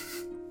beetle.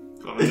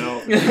 Oh no.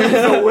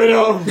 The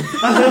widow.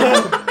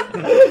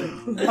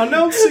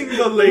 Announcing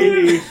the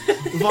lady,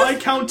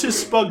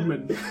 Viscountess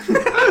Bugman.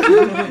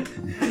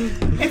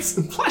 It's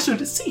a pleasure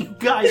to see you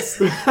guys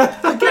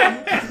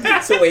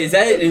again. So wait, is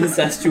that an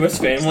incestuous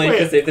family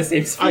because they have the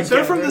same speech?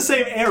 They're from the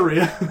same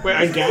area.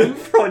 Wait, again?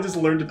 Probably just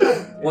learned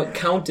it. What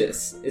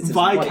countess? It's his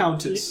wife.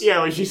 Viscountess. Yeah,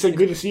 like she said,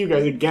 good to see you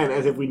guys again,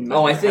 as if we.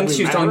 Oh, I think have we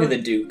she was met talking her? to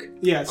the Duke.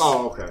 Yes.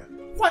 Oh, okay.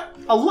 What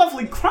a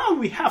lovely crowd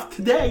we have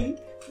today.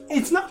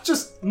 It's not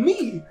just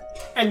me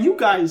and you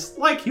guys,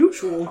 like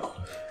usual.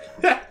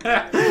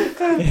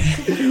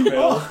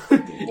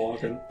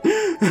 Walking.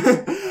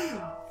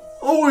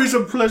 Always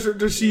a pleasure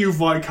to see you,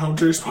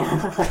 Viscountess.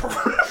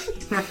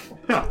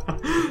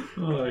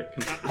 Oh, I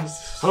can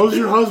How's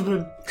your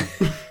husband?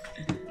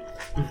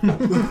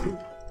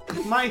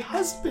 My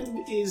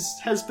husband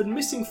has been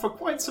missing for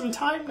quite some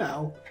time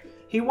now.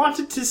 He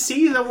wanted to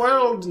see the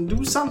world and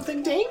do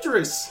something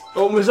dangerous.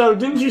 Oh, Miss O,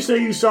 didn't you say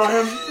you saw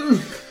him?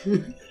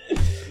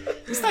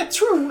 Is that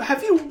true?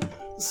 Have you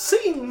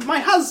seen my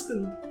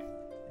husband?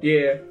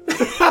 Yeah.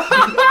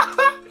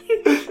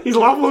 He's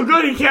lawful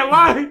good, he can't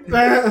lie.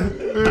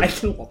 I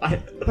can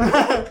lie.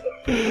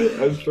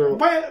 That's true.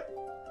 Where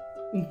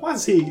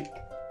was he?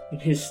 In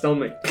his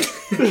stomach.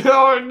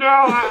 Oh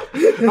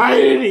no, I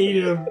didn't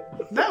eat him.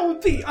 That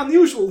would be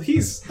unusual.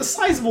 He's a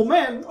sizable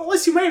man,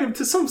 unless you made him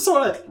to some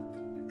sort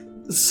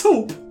of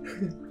soup.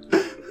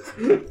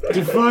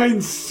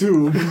 Define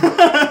soup.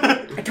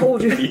 I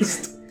told you.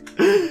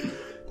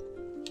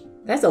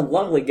 That's a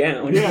lovely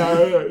gown. Yeah,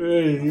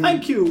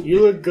 Thank you.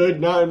 You look good,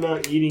 not in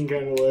an eating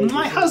kind of way.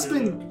 My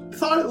husband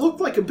thought it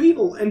looked like a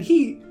beetle, and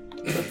he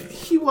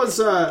was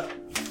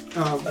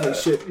oh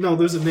shit! No,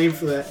 there's a name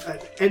for that. An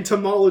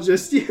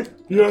entomologist.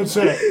 You don't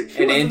say.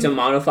 An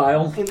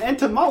entomonophile. An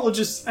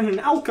entomologist and an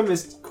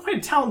alchemist. Quite a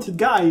talented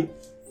guy.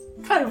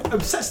 Kind of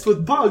obsessed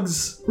with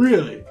bugs.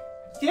 Really?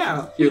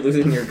 Yeah. You're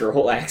losing your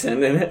girl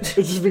accent in it.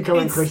 It's just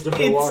becoming Christopher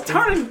Walken.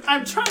 turning.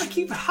 I'm trying to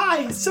keep it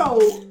high, so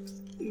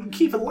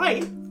keep it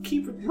light,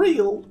 keep it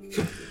real.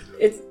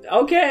 It's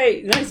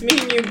okay. Nice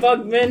meeting you,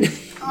 Bugman.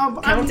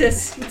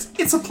 Countess.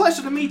 It's a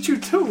pleasure to meet you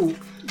too.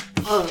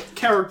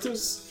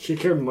 Characters. She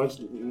cared much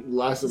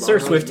less about Sir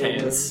her Swift than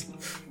Hands.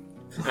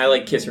 I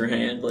like kiss her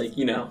hand, like,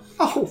 you know.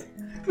 Oh,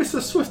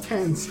 Mr. Swift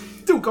Hands,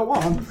 do go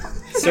on.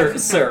 Sir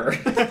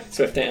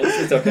Swift Hands.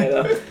 It's okay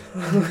though.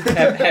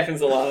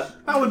 Happens a lot.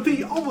 That would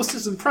be almost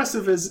as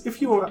impressive as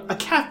if you were a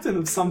captain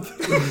of something.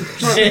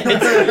 Shit.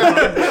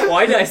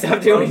 Why did I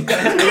stop doing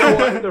that? You know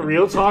what? The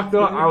real talk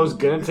though, I was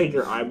gonna take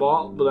your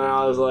eyeball, but then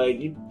I was like,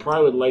 you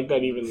probably would like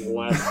that even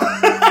less.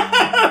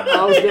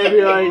 I was gonna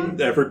be like,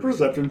 Every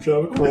perception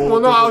check. well,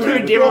 no, I was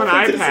gonna give him an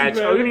eye patch.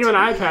 I was gonna give him an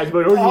eye patch,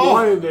 but you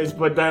wanted this.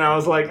 But then I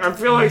was like, I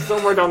feel like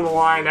somewhere down the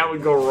line that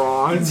would go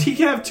wrong. He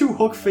can have 2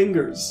 hook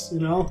fingers, you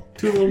know?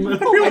 2 little I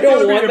feel like don't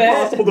that would want be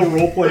that. impossible to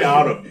roleplay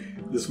out of.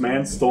 This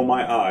man stole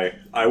my eye.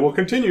 I will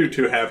continue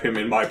to have him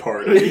in my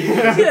party.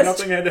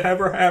 Nothing had to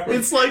ever happen.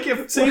 It's like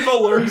if Sabo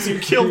learns you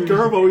killed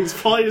Gerbo, he's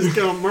probably just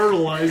gonna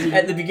myrtleize you.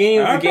 At the beginning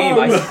of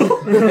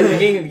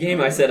the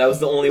game, I said I was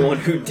the only one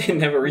who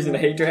didn't have a reason to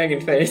hate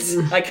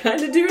Dragonface. I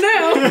kind of do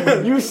now.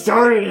 You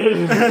started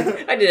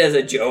it. I did it as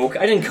a joke.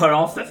 I didn't cut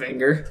off the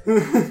finger.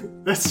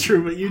 That's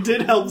true, but you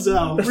did help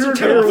Zhao. That's a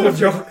terrible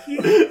joke.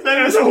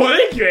 That is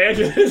Thank you,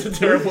 Andrew. It's a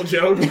terrible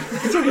joke.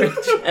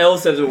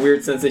 Ellis has a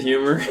weird sense of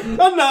humor.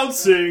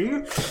 announcing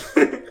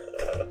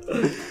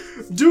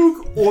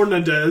Duke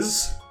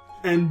Ornadez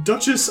and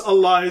Duchess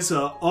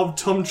Eliza of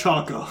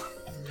Tumchaka.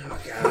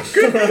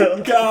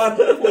 God,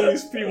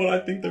 please be what I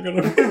think they're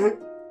gonna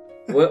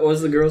be. What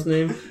was the girl's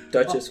name?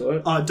 Duchess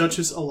what?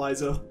 Duchess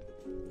Eliza.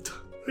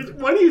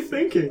 What are you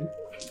thinking?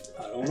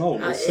 I don't know.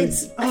 We'll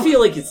see. I feel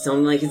like it's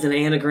something like it's an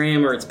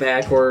anagram or it's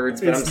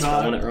backwards, but It's I'm not.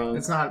 spelling it wrong.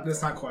 It's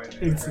not quite.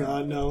 It's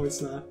not. No,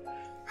 it's not.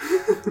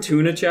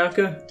 Tuna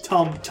Chaka?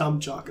 Tumchaka. Tum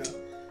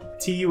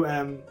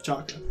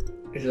Chaka.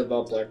 Is it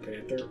about Black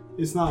Panther?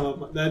 It's not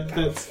up.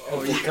 That's.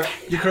 Oh, you could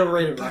have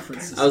rated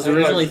references. I was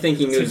originally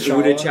thinking it was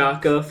T'Challa. Uda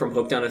Chaka from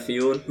Hooked on a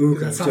Field.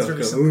 That sounds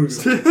very similar.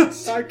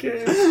 I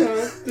can't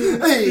stop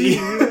this. Hey!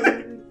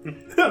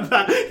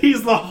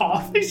 He's the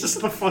Hoff. He's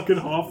just the fucking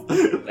Hoff.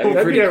 That'd be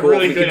That'd pretty be a cool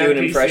really if we could good do an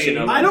NPC. impression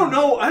of him. I don't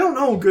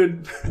know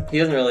good. He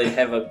doesn't really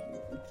have a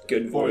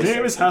good My voice.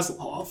 name is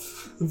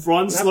Hasselhoff.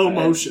 Run slow bad.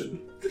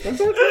 motion.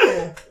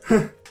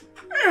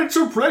 It's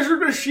a pleasure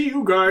to see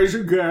you guys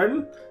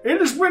again. It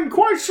has been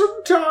quite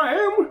some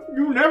time.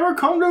 You never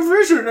come to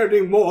visit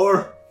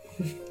anymore.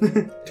 Is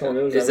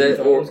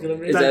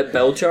that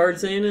Belchard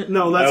saying it?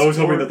 No, that's I was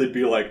hoping for- that they'd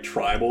be like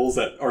tribals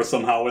that are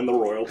somehow in the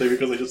royalty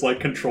because they just like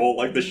control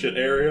like the shit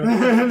area. No,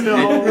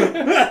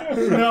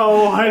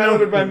 I That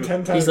would have don't. been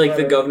 10 times He's like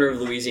the better. governor of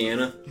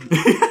Louisiana.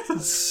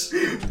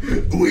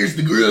 Where's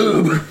the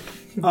grub?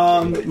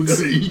 Let's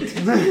see.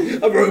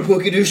 I brought a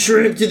bucket of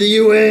shrimp to the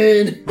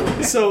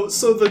UN. So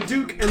the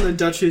Duke and the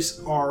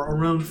Duchess are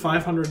around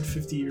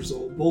 550 years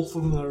old. Both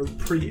of them are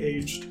pretty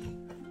aged.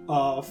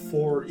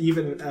 For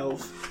even an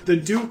elf. The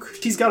Duke,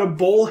 he's got a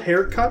bowl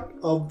haircut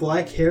of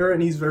black hair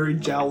and he's very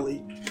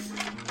jowly.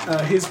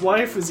 His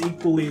wife is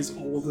equally as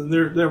old and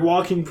they're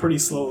walking pretty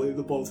slowly,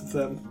 the both of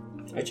them.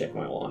 I check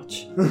my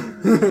watch.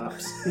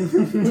 This is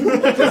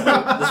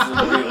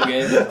a real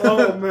game.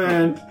 Oh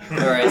man.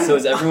 Alright, so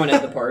is everyone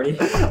at the party?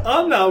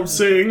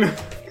 Announcing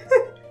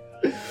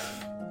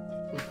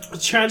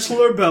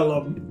Chancellor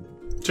Bellum.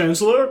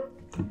 Chancellor?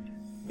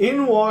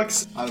 In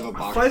walks Out of a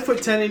box.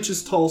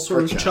 5'10" tall,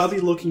 sort Or of chest. chubby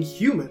looking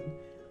human.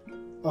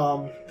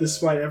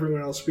 Despite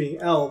everyone else being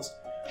elves.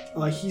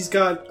 He's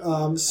got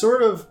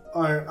sort of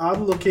an odd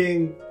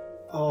looking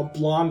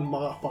blonde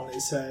mop on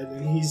his head,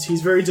 and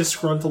he's very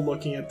disgruntled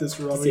looking at this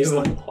room. Does he He's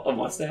have like, a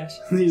mustache?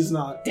 he's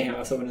not. Damn, I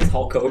was hoping it's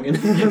Hulk Hogan.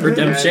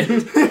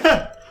 Redemption.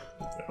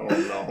 Oh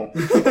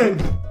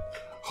no.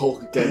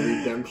 Hulk Dead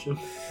Redemption.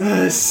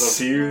 The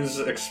views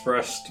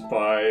expressed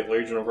by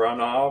Legion of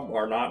Renob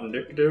are not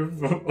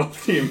indicative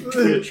of the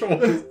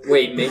individual.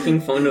 Wait,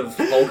 making fun of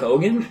Hulk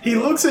Hogan? He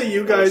looks at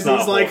you guys and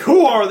That's he's not like, Hulk.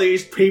 who are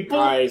these people?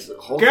 Guys,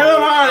 Hulk Get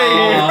them out of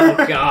here!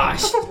 Oh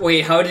gosh.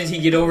 Wait, how did he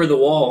get over the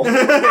wall?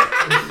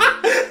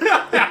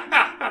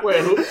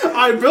 Wait, who?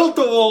 I built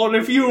the wall, and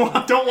if you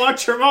don't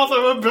watch your mouth,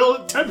 I'm gonna build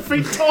it 10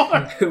 feet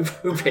tall. Who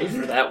paid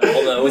for that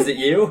wall though? Was it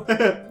you? Who?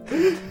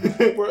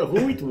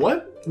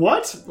 What?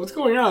 What? What's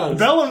going on?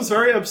 Bellum's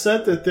very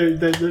upset that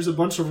there's a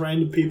bunch of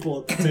random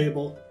people at the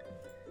table.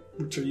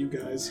 Which are you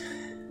guys?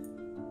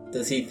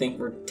 Does he think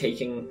we're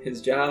taking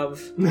his job?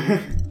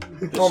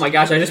 Oh my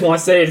gosh, I just want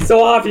to say it. It's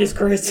so obvious,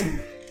 Chris.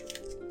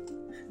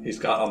 He's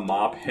got a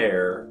mop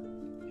hair.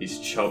 He's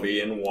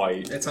chubby and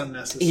white. It's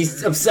unnecessary.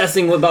 He's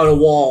obsessing about a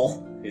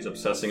wall. He's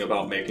obsessing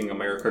about making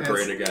America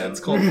great again.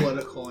 It's called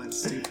political and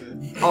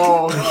stupid.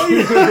 Oh.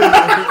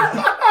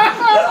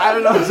 I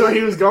don't know where he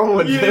was going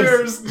with this.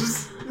 Gears,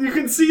 just you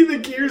can see the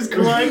gears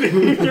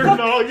grinding in your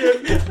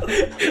noggin.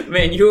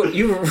 Man, you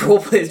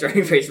roleplay his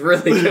Dragon Face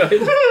really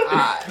good.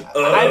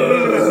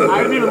 I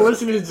didn't even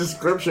listen to his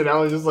description. I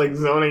was just like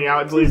zoning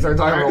out until he started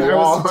talking about a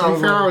wall. To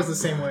be fair, I was the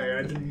same way.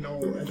 I didn't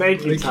know.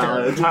 Thank you,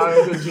 Tyler.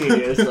 Tyler's a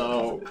genius,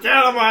 so... Get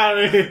him out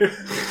of here!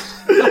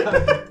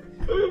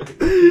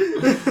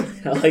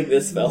 I like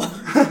this fella.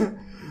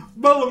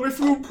 Bellum, if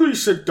you'll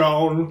please sit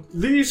down.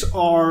 These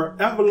are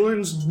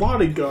Evelyn's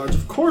bodyguards.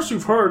 Of course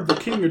you've heard the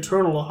King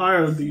Eternal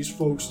hired these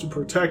folks to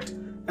protect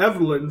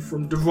Evelyn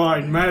from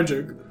divine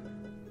magic.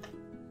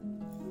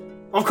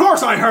 Of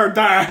course I heard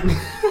that!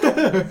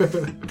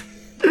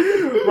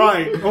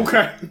 Right,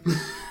 okay.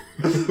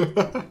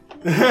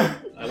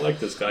 I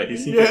like this guy. He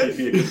seems like he'd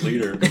be a good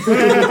leader.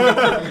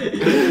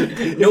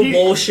 No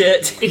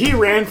bullshit. If he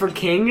ran for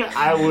king,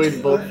 I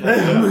would vote for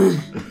him.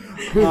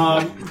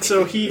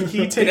 So he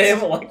takes... They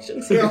have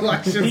elections. He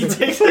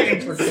takes...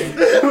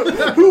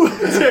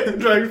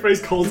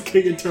 Dragonface calls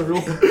King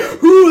Eternal.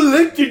 Who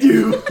elected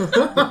you?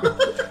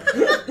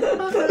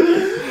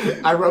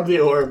 I rub the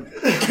orb.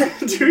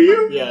 Do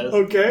you? Yes.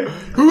 Okay.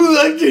 Who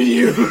elected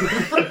you?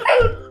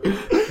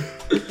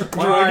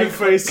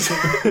 Dragonface.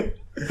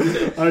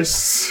 I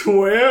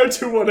swear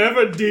to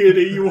whatever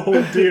deity you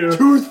hold dear.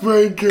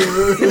 Toothbreaker.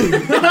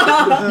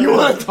 You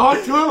want to talk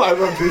to him? I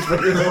love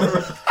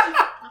Toothbreaker.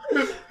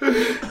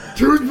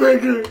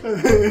 Toothbreaker.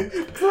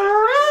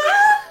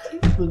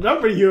 The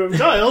number you have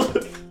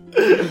dialed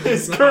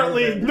is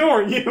currently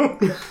ignoring you.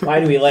 Why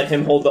do we let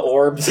him hold the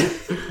orbs? He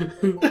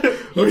took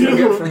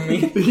it from me.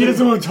 He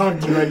doesn't want to talk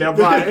to you right now.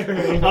 Bye.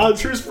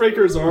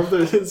 Truthbreaker's arm.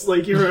 It's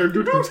like you heard.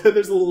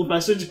 There's a little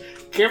message.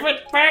 Give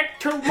it back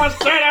to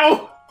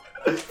Masato.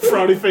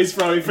 Frowny face,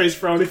 frowny face,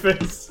 frowny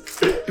face.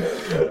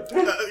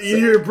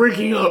 You're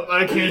breaking up.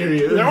 I can't hear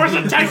you. There was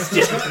a text.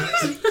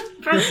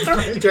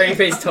 Dragon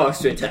Face talks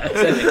to a text.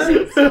 That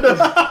makes sense.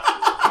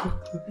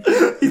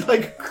 He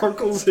like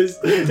crunkles his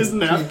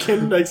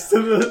napkin next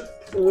to the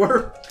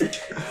door.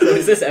 So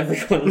is this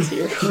everyone's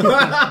here?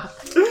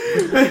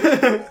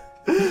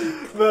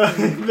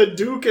 The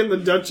Duke and the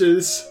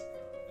Duchess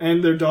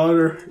and their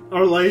daughter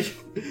are like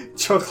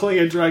chuckling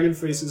at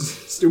Dragonface's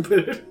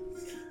stupid.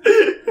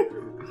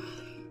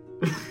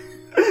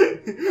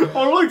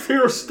 I like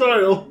your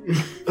style.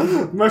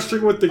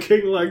 Messing with the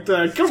king like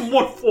that. Give him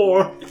what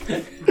for?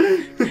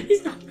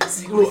 He's not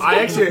messing Ooh, with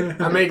I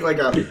make like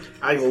I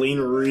lean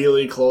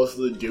really close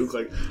to the Duke,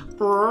 like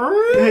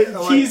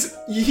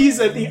He's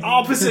at the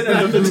opposite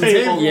end of the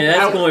table. Yeah,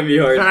 that's going to be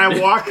hard. and I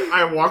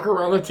walk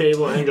around the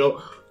table and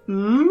go,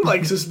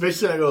 like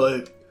suspicious. I go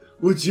like,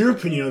 what's your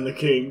opinion on the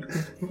king?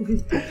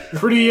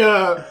 pretty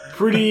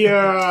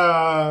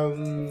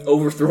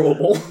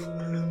Overthrowable.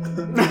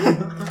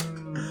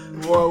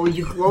 What would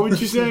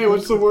you say?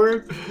 What's the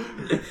word?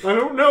 I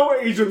don't know,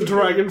 Agent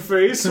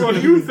Dragonface. What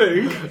do you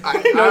think?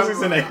 He knows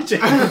he's an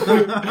agent.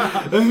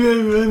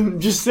 I'm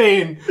just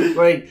saying,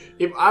 like,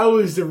 if I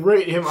was to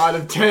rate him out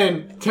of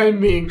 10, 10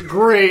 being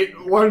great,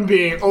 1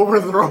 being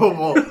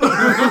overthrowable.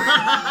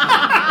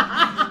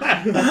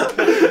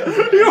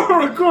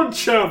 You're a good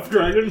chap,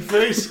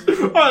 Dragonface.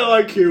 I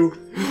like you.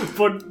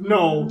 But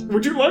no.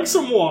 Would you like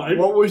some wine?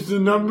 What was the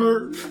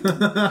number?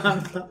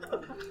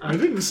 I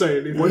didn't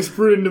say anything.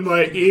 Whisper it into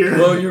my ear.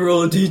 Well, you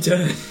roll a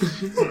d10.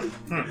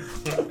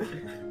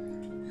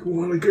 You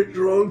want to get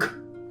drunk?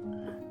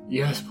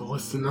 Yes, but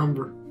what's the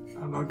number?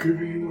 I'm not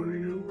giving you any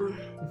number.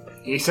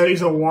 He said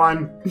he's a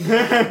 1.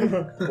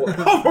 Why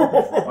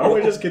don't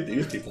we just get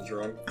these people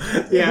drunk?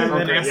 Yeah, and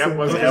Okay, then yep,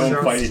 Let's have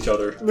them fight each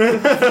other.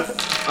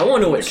 I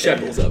want to know what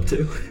Shekel's up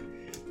to.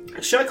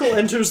 Shekel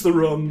enters the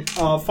room,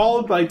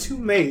 followed by 2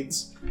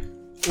 maids,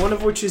 one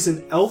of which is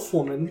an elf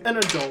woman, an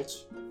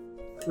adult,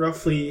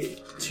 roughly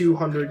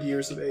 200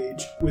 years of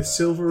age, with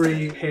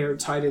silvery hair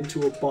tied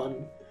into a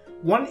bun.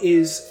 One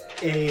is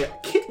a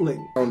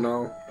kitling. Oh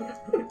no.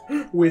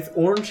 With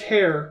orange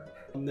hair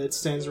that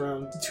stands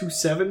around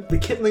 2'7". The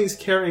kitling's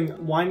carrying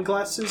wine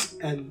glasses,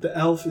 and the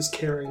elf is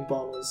carrying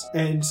bottles.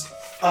 And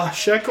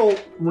Shekel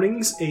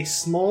rings a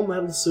small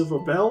metal silver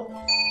bell,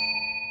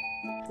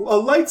 A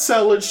light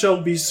salad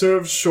shall be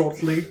served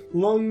shortly,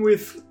 along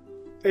with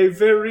a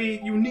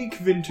very unique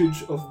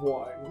vintage of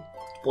wine.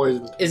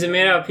 Poison. Is it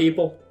made out of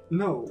people?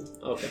 No.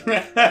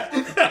 Okay.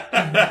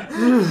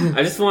 I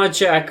just want to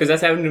check, because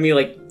that's happened to me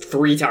like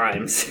 3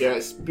 times.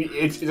 Yes.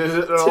 Does it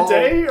at all-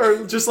 Today,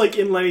 or just like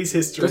in Lenny's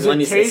history? Does it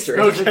Lenny's taste? history.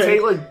 No, does it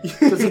taste like?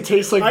 Does it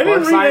taste like I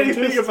bug didn't read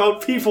anything scientist?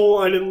 about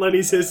people in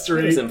Lenny's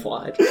history. It's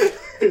implied.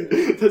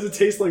 Does it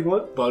taste like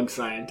what? Bug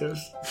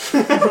scientist.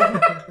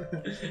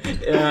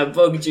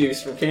 Bug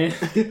juice, okay?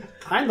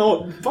 I know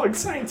what bug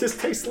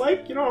scientists taste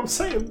like. You know what I'm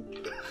saying?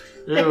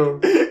 Ew.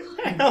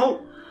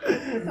 Hell,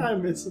 I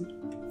miss him.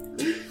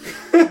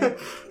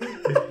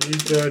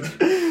 He's dead.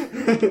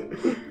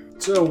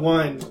 So,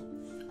 wine.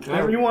 Can I,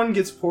 Everyone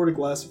gets poured a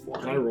glass of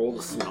can I wine. roll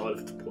to smell it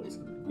if it's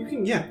poison? You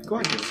can, yeah, go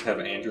ahead. Just have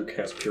Andrew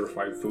cast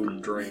purified food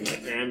and drink.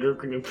 Andrew,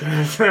 can you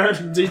pass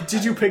that?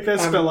 Did you pick that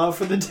spell out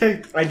for the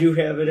day? I do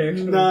have it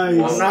actually.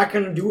 Nice. I'm not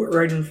gonna do it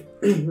right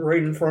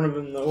in front of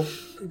him though.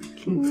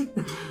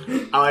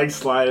 I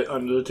slide it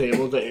under the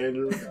table to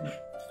Andrew.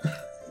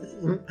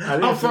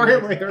 How far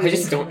am I? I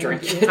just don't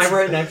drink it. I'm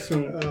right next to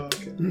him. Oh,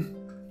 okay.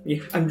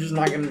 Yeah, I'm just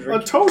not gonna A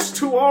drink. toast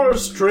to our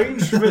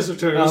strange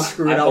visitors. Oh,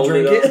 screw it, I I'll hold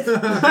drink it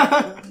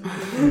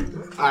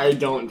it. I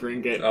don't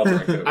drink it. I'll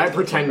drink it. I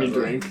pretend to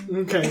drink.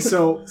 Okay,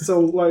 so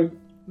like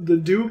the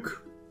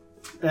Duke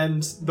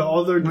and the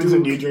other When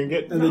you Duke drink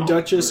it? and the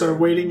Duchess are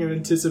waiting in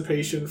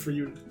anticipation for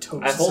you to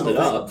toast. I hold it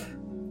something.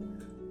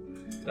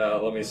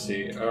 up. Let me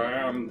see.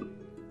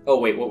 Oh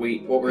wait, what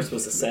we're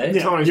supposed to say?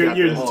 Yeah, Tony's you're got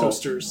the this.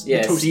 toasters.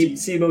 Yeah, the toasties.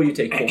 Sibo, you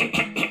take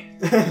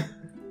 4.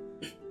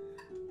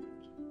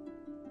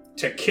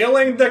 To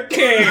killing the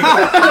king.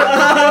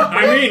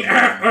 I mean,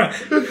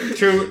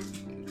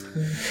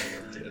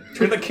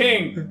 to the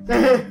king.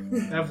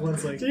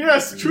 Evelyn's like,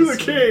 Yes, to the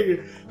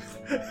king.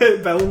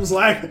 Bellum's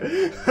like,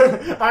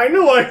 I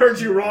knew I heard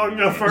you wrong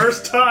the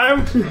first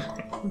time.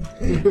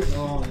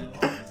 oh,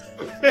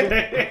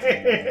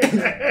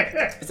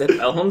 Is that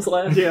Elham's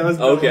laugh? Yeah, that's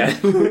Okay.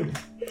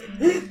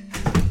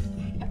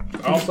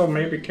 Also,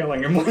 maybe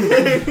killing him.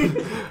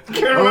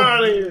 Get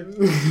out of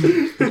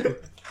here.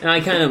 And I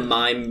kind of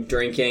mime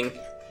drinking.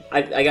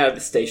 I gotta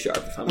stay sharp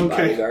if I'm a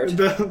Okay. bodyguard.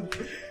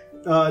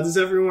 Does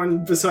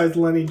everyone besides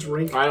Lenny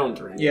drink? I don't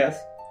drink. yes.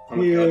 I'm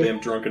a Yeah. goddamn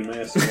drunken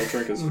mess, and I'll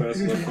drink as fast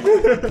as I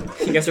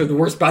can. You guys are the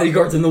worst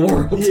bodyguards in the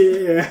world.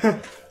 Yeah.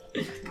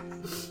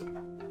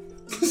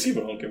 See,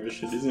 but I don't give a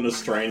shit. He's in a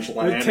strange It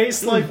land.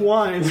 tastes like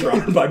wine.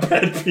 Surrounded by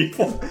bad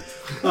people.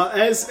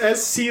 As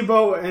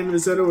Sibo and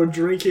Mazzetto are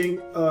drinking,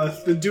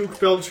 the Duke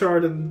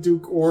Belchard and the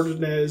Duke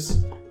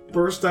Ordonez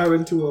burst out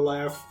into a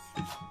laugh.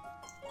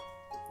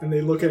 And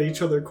they look at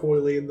each other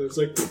coyly and there's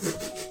like,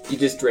 You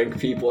just drink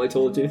people, I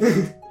told you.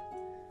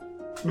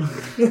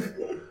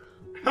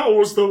 how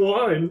was the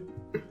wine?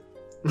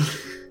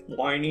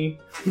 Whiny.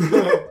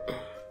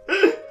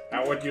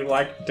 How would you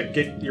like to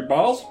get your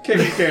balls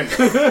kicked in?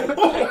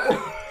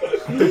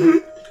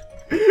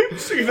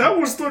 See, that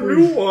was the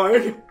new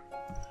wine.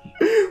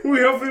 We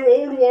have the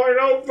old wine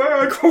out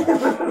back.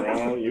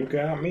 Oh, you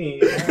got me.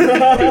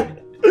 I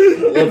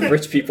love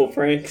rich people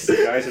pranks.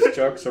 Guys, his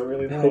jokes are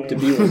really I hope to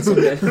be one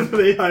someday.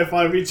 They high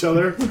five each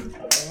other.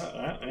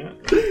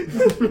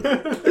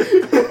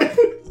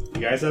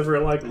 You guys ever,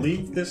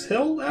 leave this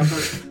hill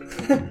ever?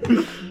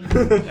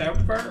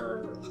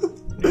 Ever?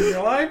 In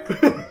your life?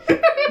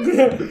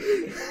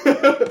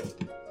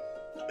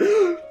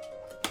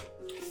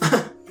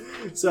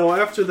 So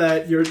after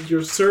that,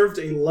 you're served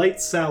a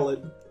light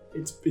salad.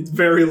 It's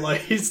very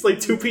light. It's like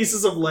 2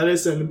 pieces of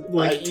lettuce and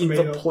I eat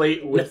tomato. the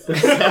plate with the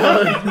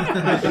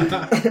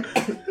salad.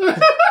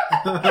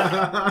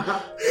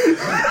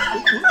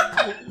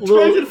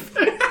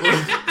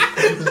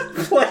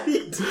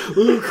 Plate. A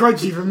little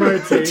crunchy for my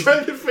taste.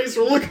 Dragon face,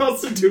 roll a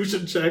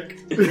Constitution check.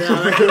 So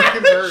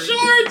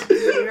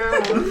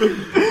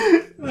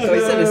I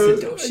said a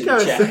seduction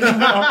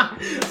check.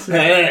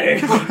 Hey.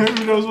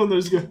 Who knows when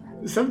there's good.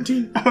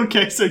 17.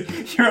 Okay, so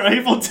you're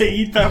able to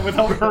eat that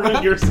without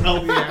hurting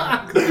yourself.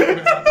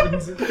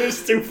 You're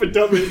stupid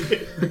dummy.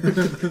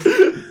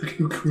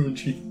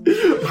 Crunchy.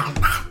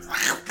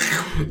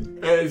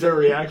 Is there a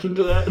reaction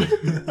to that?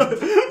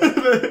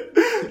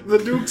 the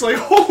Duke's like,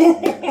 oh,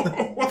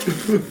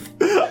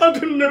 I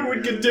didn't know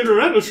we'd get dinner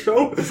and a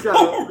show. This guy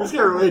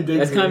really digs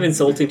That's kind of me.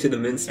 insulting to the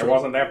It minstrel.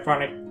 wasn't that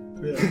funny.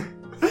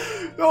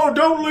 Oh,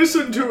 don't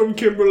listen to him,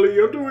 Kimberly.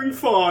 You're doing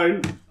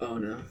fine. Oh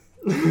no.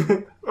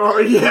 Oh,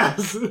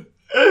 yes. The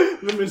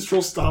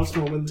minstrel stops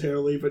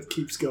momentarily, but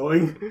keeps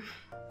going.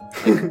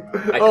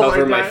 I Oh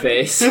cover my my God.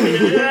 face.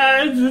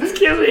 Yes, it's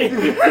killing.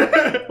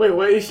 Wait,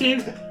 what is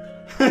she?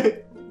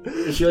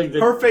 Is she like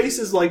the... Her face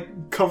is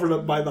covered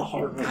up by the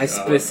heart. I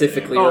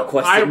specifically Oh,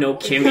 requested no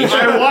Kimmy.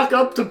 I walk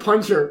up to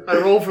punch her. I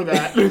roll for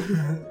that. You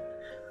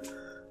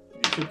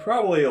should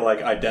probably,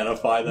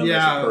 identify them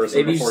Yeah, as a person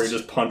maybe before you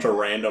just punch a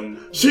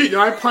random...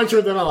 I punch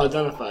her, then I'll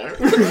identify her.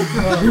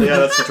 Yeah,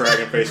 that's the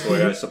dragon face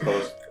way, I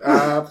suppose.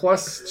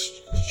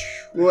 Plus...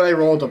 What would I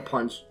roll to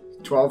punch?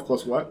 12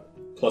 plus what?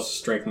 Plus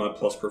strength mod,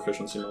 plus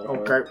proficiency mod.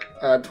 Okay.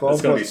 12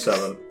 It's gonna be plus...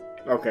 7.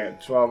 Okay,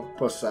 12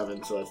 plus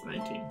 7, so that's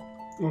 19.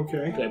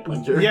 Okay. Did I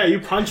punch her? Yeah, you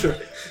punch her.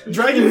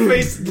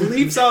 Dragonface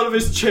leaps out of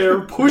his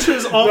chair,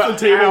 pushes off the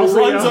table,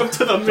 runs up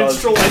to the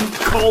minstrel, and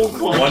cold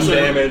clubs 1 him.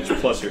 damage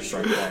plus your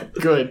strength line.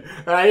 Good.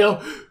 And I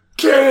yell,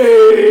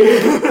 Kitty!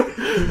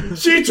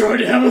 She tried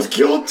to have us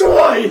killed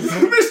twice!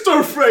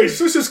 Mr. Face,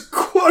 this is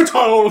quite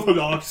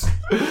unorthodox.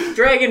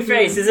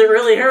 Dragonface, is it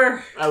really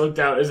her? I looked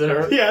out, is it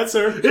her? Yeah, it's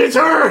her. It's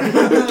her!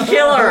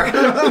 Kill her!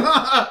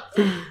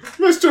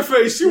 Mr.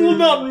 Face, you will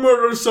not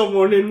murder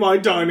someone in my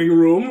dining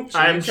room.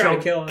 I'm trying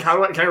to kill us.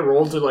 Can I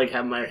roll to like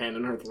have my hand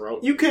in her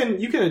throat? You can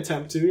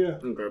attempt to, yeah.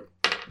 Okay.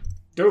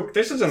 Duke,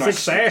 this is an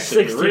assassin,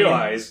 16 you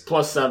realize.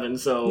 plus 7,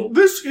 so.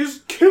 This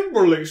is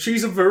Kimberly.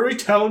 She's a very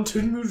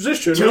talented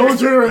musician. Tell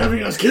her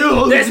having us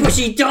killed! That's what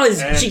she does!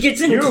 And she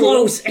gets in you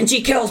close and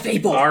she kills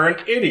people! Are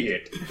an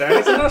idiot. That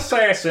is an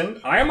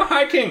assassin. I am a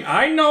High King.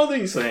 I know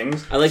these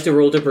things. I like to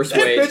roll to That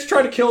persuade. bitch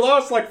tried to kill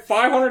us like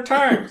 500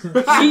 times. She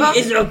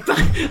is an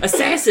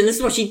assassin. This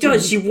is what she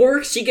does. She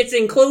works, she gets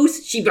in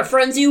close, she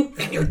befriends you,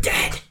 and you're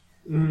dead.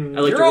 I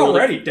like You're to roll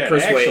already to dead,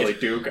 persuade. actually,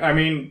 Duke. I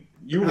mean,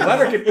 you let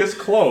her get this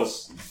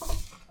close.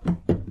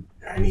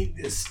 I need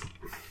this.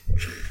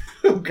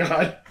 Oh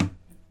god.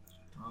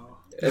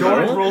 Am Go I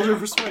ahead, rolling? roll your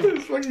persuade.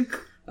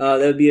 That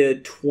would be a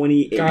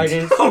 28.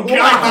 Guidance. Oh,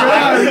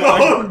 God!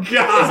 Oh, Is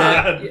God!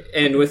 that,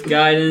 and with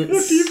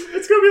guidance,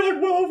 It's gonna be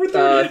like well over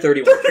 30.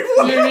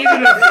 31. You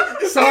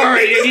needed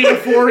sorry, you need a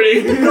 40.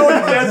 You know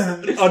what?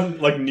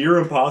 That's like near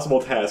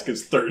impossible task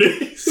is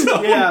 30.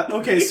 So. Yeah,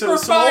 okay, so We're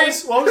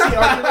what was the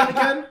argument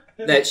again?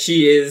 That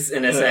she is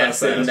an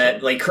assassin,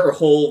 that like her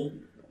whole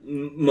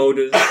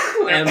motive,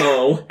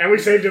 MO. And we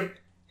saved him.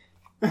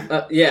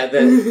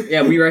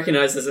 We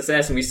recognize this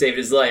assassin, we saved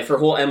his life. Her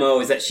whole MO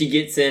is that she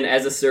gets in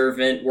as a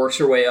servant, works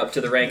her way up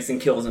to the ranks,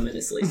 and kills him in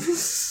his sleep.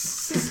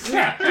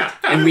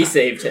 And we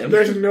saved him.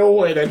 There's no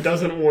way that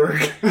doesn't work.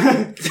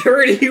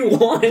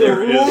 31!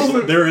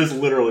 There is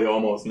literally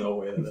almost no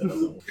way that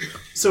doesn't work.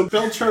 So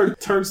Belchard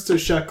turns to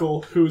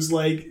Shekel, who's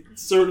like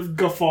sort of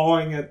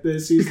guffawing at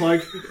this. He's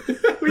like,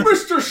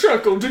 Mr.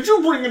 Shekel, did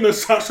you bring an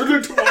assassin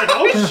into my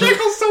house?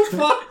 Shekel's so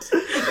fucked.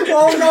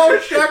 Oh no,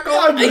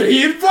 Shekel!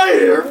 He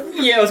invited her.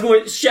 Yeah, I was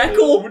going,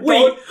 Shekel?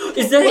 Wait,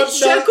 is that let's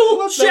Shekel?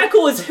 not-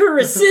 Shekel is her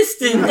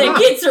assistant that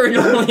gets her in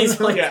all these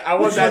like, Yeah, I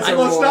want that to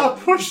Let's roll. not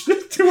push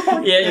it too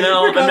hard. yeah, you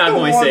know, I'm not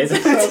going to say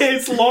that.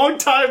 It's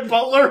longtime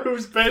butler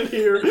who's been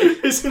here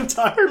his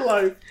entire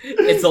life.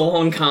 It's a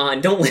long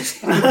con. Don't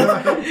listen.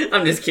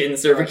 I'm just kidding,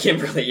 Server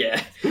Kimberly.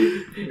 Yeah,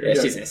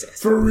 she's an assassin.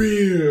 For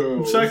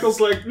real. Shekel's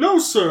like, no,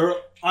 sir.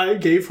 I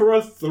gave her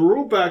a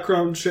thorough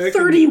background check.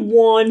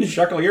 31.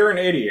 Shekel, you're an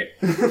idiot.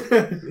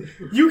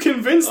 You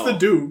convinced the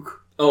Duke.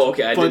 Oh,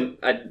 okay. I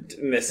But-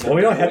 missed. Well,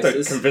 we don't have to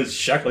voices. convince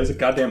Shekel. He's a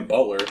goddamn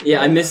butler.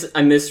 Yeah, I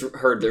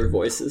misheard their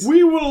voices.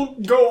 We will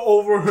go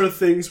over her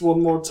things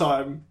one more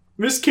time.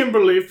 Miss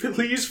Kimberly,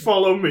 please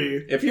follow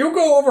me. If you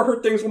go over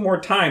her things one more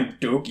time,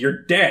 Duke,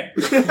 you're dead.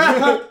 Okay?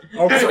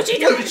 That's what she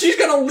does. She's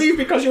gonna leave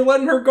because you're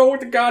letting her go with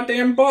the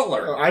goddamn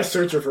butler. I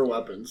search her for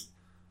weapons.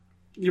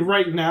 You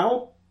right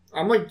now?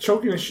 I'm like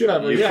choking the shit out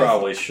of her. You Yes.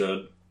 probably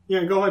should.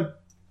 Yeah, go ahead.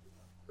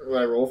 Will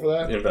I roll for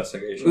that?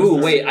 Investigation.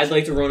 Ooh, wait, I'd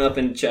like to run up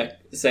and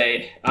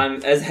say,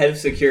 I'm as head of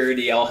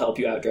security, I'll help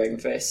you out,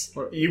 Dragonface.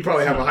 You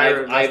probably have a I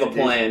higher. have a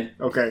plan.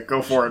 Okay,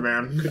 go for it,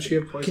 man. Could she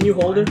have poison? Can you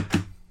hold her?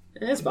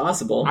 It's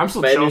possible. I'm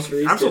still Bad news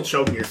choking. for I'm still Easter.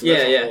 choking her. So Yeah,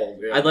 that's a yeah.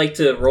 hold, I'd like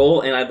to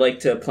roll, and I'd like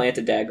to plant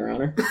a dagger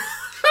on her.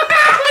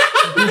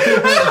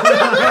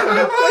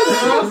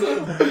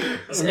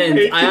 And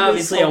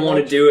I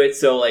want to do it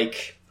so,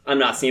 like, I'm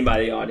not seen by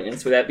the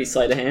audience. Would that be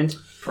sleight of hand?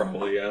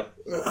 Probably, yeah.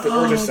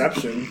 Or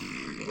deception.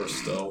 Or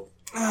stealth.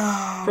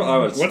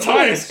 What's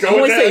highest? I Go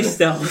want with to say that.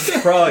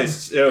 stealth. Probably, it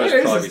was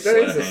probably That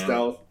sleight is of a hand.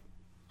 stealth.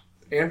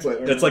 And sleight of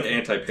hand. It's like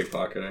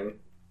anti-pickpocketing.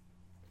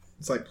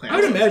 It's like I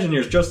would imagine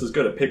you're just as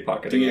good at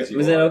pickpocketing as you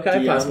Was are. that okay?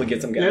 Do you- Possibly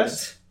get some guidance.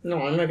 Yes.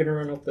 No, I'm not gonna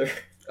run up there.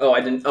 Oh, I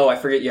didn't. Oh, I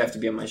forget you have to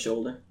be on my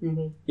shoulder.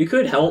 Mhm. You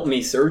could help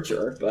me search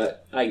her,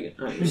 but I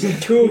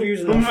understand. 2 of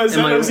you. Am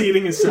Zeno's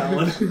eating his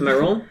salad. I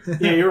rolling?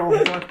 Yeah, you're all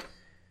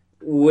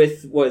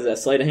With, what is that,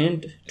 sleight of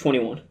hand?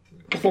 21.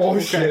 Oh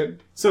Okay.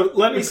 shit. So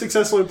Lenny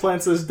successfully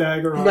plants this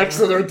dagger on Next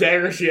her. to their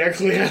dagger, she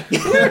actually had.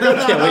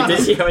 Yeah, wait,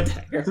 did she have a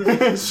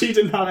dagger? She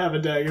did not have a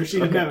dagger. She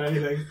didn't have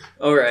anything.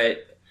 Alright.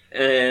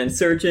 And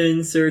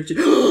searching. Sir!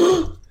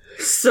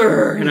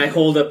 And I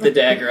hold up the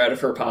dagger out of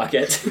her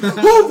pocket.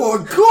 Oh my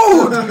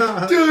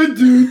god!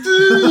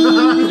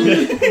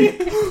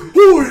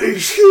 Holy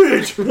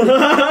shit!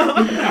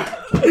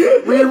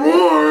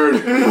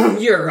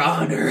 Reward! Your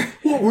Honor.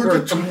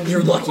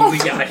 You're lucky we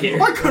got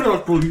here. I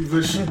cannot believe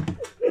this.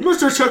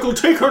 Mr. Shekel,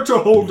 take her to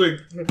holding.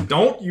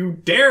 Don't you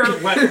dare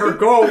let her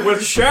go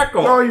with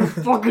Shekel! Oh, you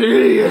fucking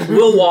idiot!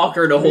 We'll walk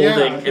her to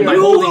holding. And by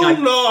You holding, will I...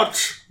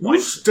 not. You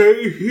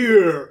stay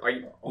here. Are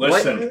you,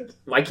 Listen. What?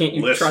 Why can't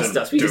you Listen, trust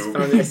us? We just dude.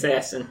 found an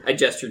assassin. I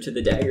gestured to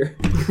the dagger.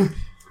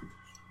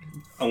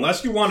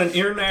 Unless you want an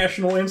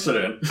international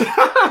incident,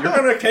 you're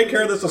gonna take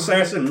care of this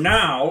assassin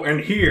now and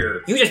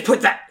here. You just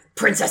put that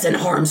princess in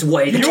harm's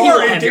way. The You king will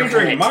are have your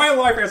endangering head. my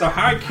life as a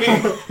high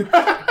king.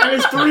 And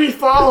his 3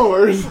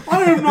 followers.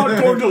 I am not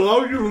going to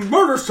allow you to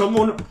murder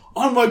someone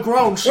on my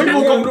grounds. She We're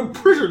will not- go to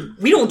prison.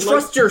 We don't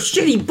trust your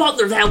shitty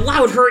butler that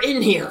allowed her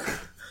in here.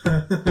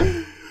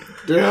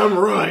 Damn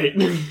right.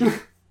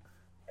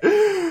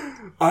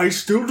 I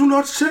still do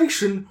not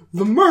sanction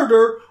the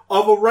murder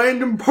of a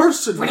random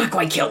person. We're not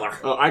going to kill her.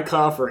 Oh, I cut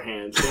off her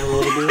hands. Damn, a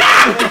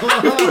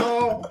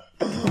little bit.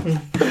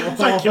 It's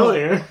not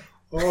killing her.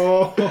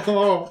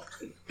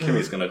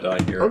 Kimmy's gonna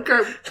die here. Okay.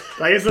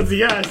 I guess that's a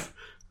yes.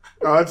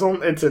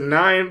 It's a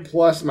 9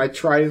 plus my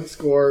trident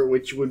score,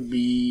 which would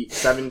be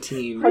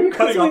 17.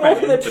 Cutting off a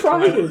hand.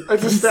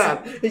 It's a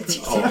stab.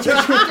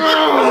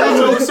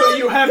 So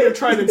you have your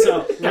tridents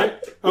out, right?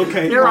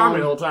 Okay. They're on me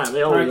the whole time.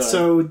 They always Alright, are.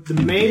 so the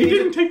He maid,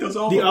 didn't take those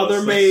off. the of other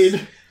us.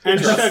 maid, and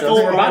Just Shekel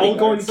those are all bodyguards.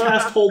 going to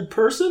cast Hold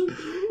Person.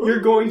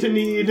 You're going to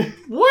need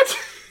What?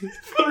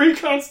 3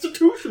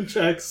 Constitution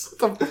checks.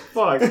 What the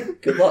fuck?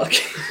 Good luck.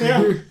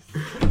 Yeah.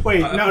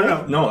 Wait,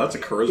 no. No, that's a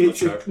charisma It's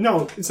check.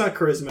 no, it's not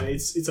charisma.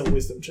 It's a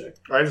wisdom check.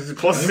 Alright, this is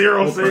plus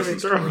 0 Whole saving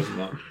person's throw.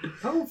 charisma.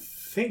 I don't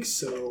think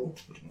so.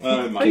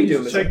 How you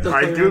doing, Check Mr. the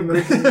I do.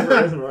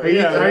 Are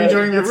you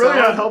enjoying this? You're really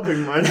not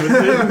helping much with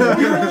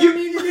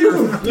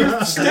this.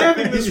 You're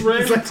stabbing this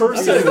random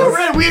person. It's not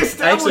red. We Actually,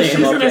 established I'm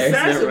she's an okay. Never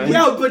assassin. mind.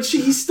 Yeah, but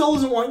he still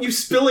doesn't want you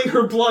spilling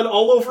her blood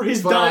all over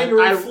his dying Fine,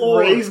 room I floor.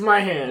 raise my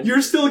hand.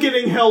 You're still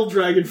getting held,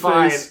 Dragon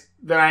Fine. Face.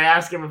 Then I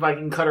ask him if I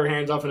can cut her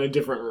hands off in a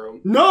different room.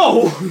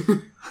 No!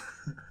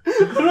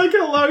 I'm not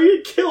gonna allow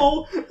you to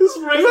kill this It's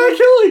not random,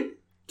 killing.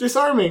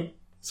 Disarming.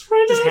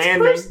 random Just ass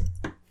handing. person.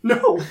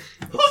 No.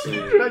 Fuck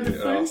you, Dragon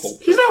Face.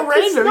 She's not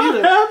It's random not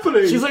either.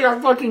 happening. She's like our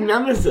fucking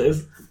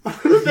nemesis.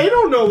 They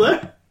don't know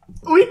that.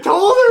 We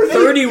told her.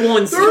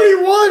 31.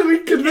 31. We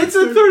convinced It's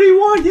a her.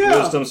 31,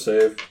 yeah. Wisdom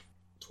save.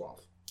 12.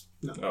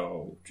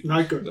 Oh,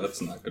 Not good.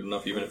 that's not good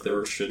enough, even if they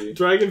were shitty.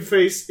 Dragon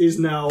Face is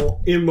now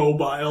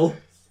immobile,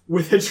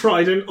 with a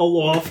trident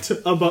aloft,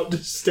 about to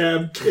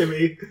stab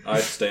Kimmy.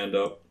 I stand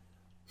up.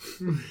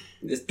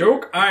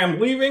 Duke, I am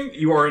leaving.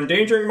 You are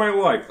endangering my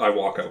life. I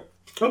walk out.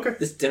 Okay.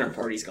 This dinner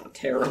party's gonna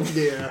tear him.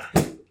 Yeah.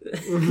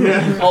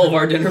 All of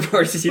our dinner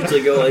parties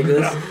usually go like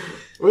this.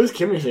 What does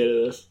Kimmy say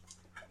to this?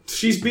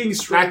 She's being Not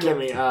strangled.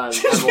 Kimmy.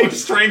 She's being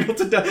strangled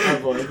to death.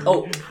 Evelyn.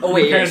 Oh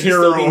wait, yeah, can't she's hear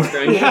still her being own.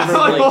 strangled. Yeah,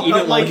 Like,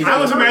 even like, while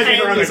I was he's imagining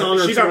her on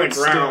the- she's on the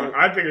throat ground.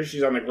 still. I figure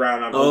she's on the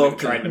ground. I'm Oh, okay.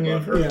 trying to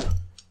move her. Yeah.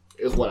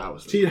 Is what I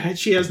was thinking.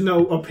 She has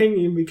no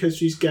opinion because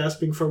she's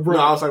gasping for No, breath.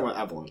 I was talking about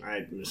Evelyn. I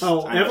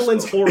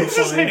Evelyn's misspoke. His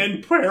horrified.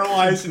 hand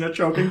paralyzed in a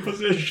choking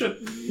position.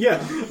 Yeah.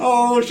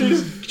 Oh,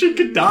 she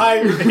could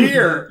die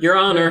here. Your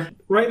Honor,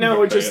 Right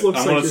now, it just looks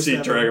I like want to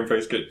you're see stabbing.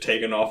 Dragonface get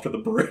taken off to the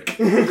brick.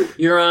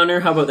 Your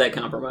Honor, how about that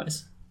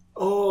compromise?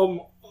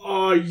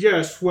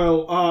 Yes,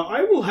 well,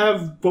 I will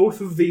have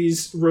both of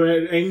these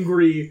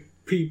angry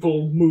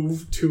people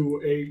move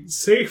to a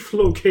safe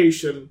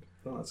location.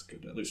 Oh, that's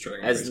good. At least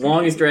Dragonface. As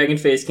long as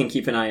Dragonface can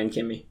keep an eye on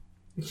Kimmy.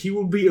 He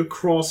will be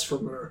across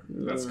from her.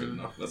 That's good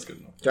enough. That's good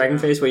enough.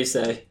 Dragonface, what do you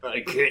say? I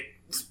can't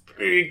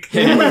speak.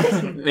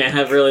 Man,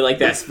 I really like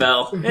that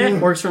spell.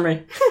 Works for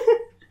me.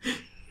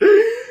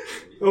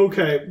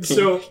 Okay,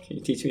 so... Can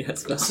you teach me that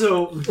spell?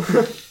 So...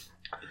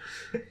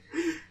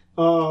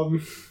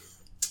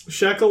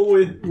 Shekel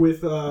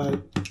with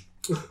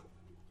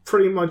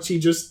pretty much he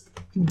just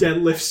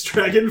deadlifts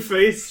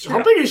Dragonface.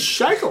 How big is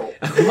Shekel?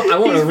 I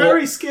want He's to very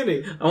roll.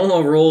 skinny. I want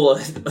to roll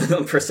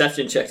a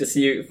perception check to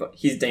see if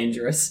he's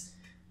dangerous.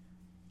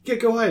 Yeah,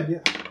 go ahead,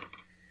 yeah.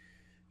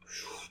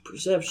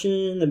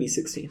 Perception, that'd be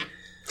 16.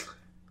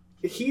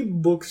 He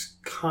looks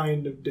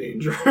kind of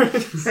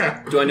dangerous.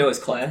 Do I know his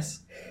class?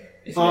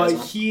 If he has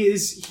one.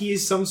 he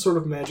is some sort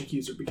of magic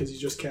user because he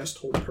just cast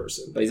Hold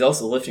Person. But he's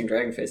also lifting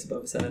Dragonface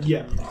above his head.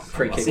 Yeah.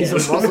 Pretty kick He's a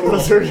ass. muscle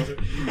wizard.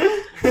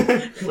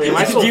 Wait, am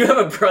I Do you still, have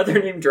a brother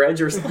named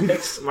Dredge or something?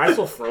 am I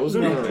still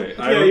frozen? Okay,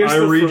 Yeah, you're I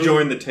still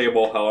rejoin the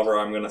table. However,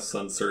 I'm going to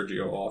send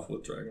Sergio off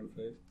with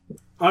Dragonface.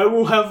 I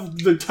will have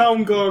the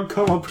town guard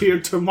come up here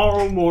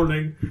tomorrow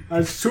morning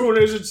as soon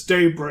as it's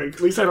daybreak At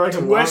least I like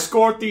him to long.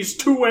 escort these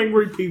two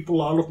angry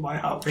people out of my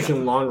house. I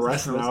can long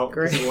rest now.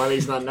 great. Because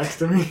Lenny's not next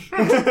to me.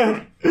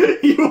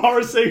 You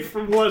are safe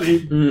from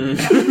Lenny.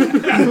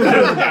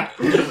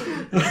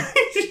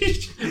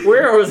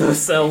 Where are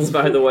those cells,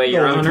 by the way,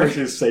 Your The only Honor? place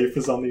she's safe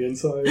is on the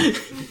inside.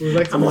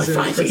 I'm like,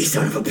 find you,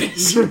 son of a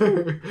bitch.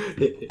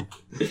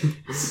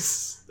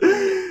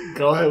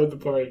 Go ahead with the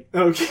party.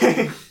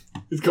 Okay.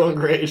 It's going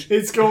great.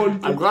 It's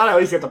going... I'm glad I at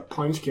least got to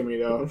punch Kimmy,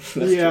 though.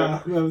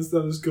 yeah,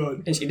 that was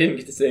good. And she didn't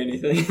get to say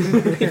anything.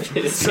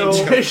 So...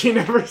 She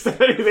never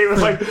said anything. It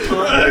was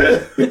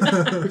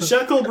like...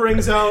 Shekel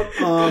brings out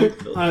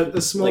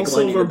a small Like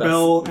Lenny, silver the best-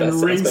 bell best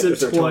and rings it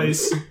aspect of their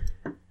twice.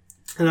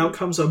 And out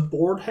comes a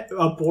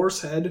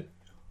boar's head,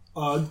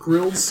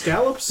 grilled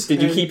scallops,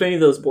 Did you and keep any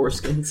of those boar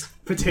skins?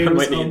 potatoes I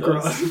might au need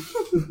gratin.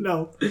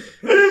 No.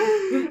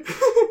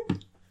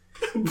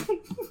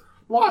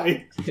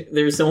 Why?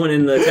 There's someone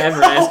in the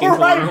tavern asking for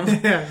them.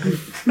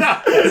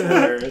 That's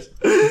hilarious.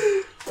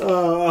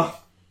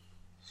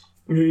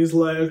 He's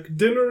like,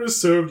 dinner is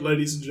served,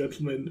 ladies and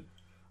gentlemen.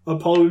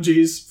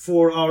 Apologies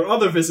for our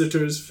other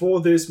visitors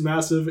for this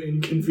massive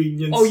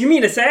inconvenience. Oh, you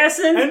mean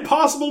assassin? And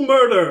possible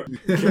murder!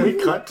 Can we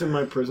cut to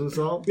my prison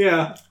cell?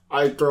 Yeah.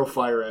 I throw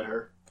fire at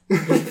her.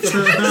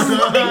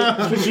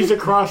 She's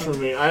across from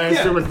me. I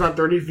assume it's not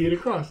 30 feet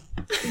across.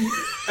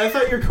 I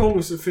thought your cone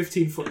was a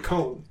 15-foot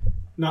cone,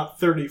 not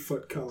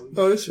 30-foot cone.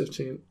 Oh, it's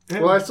 15.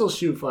 Well, I still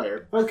shoot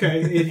fire.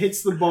 Okay, it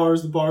hits the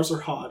bars are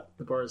hot.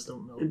 The bars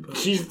don't melt. But...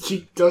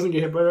 She doesn't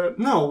get hit by that?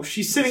 No,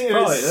 she's sitting in a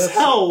Probably, that's-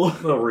 cell.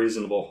 A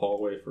reasonable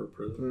hallway for a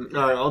prison.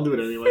 Alright, I'll do it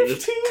anyway.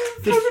 15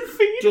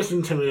 feet. Just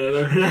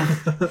intimidate her. Like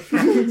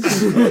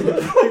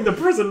the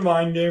prison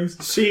mind games.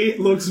 She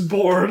looks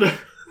bored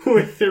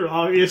with their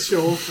obvious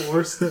show of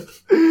force. I'm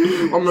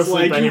gonna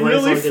sleep Like, anyway, you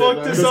really so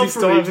fucked this up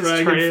for me,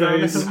 Dragon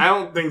Face. I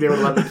don't think they would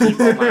let me keep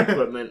all my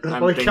equipment.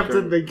 Well, they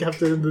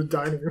kept it in the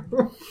dining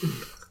room.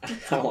 I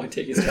don't want to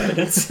take his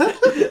guidance. I'm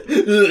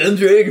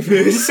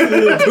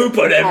Dragonface. Poop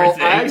on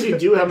everything. I actually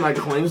do have my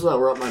coins that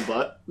were up my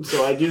butt,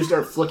 so I do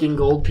start flicking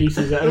gold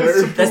pieces at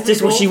her. That's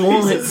just what she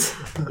wants.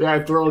 Yeah,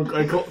 I throw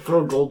a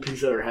gold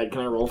piece at her head.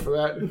 Can I roll for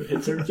that? If it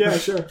hits her? Yeah,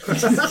 sure.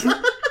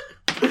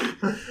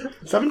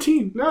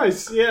 17.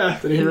 Nice, yeah.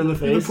 Did it hit her in the The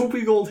face?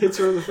 poopy gold hits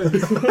her in the face.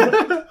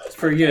 It's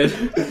pretty good.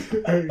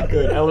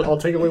 Good. I'll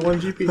take away 1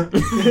 GP.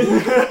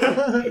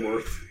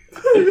 Worth.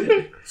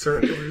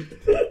 Certainly.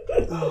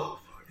 Oh,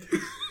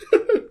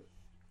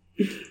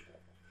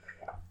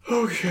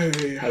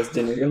 okay. How's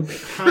dinner going?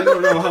 I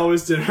don't know how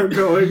is dinner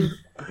going.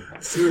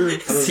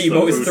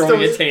 Sibo is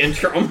throwing a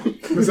tantrum.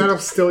 Was that up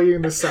still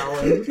eating the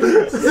salad?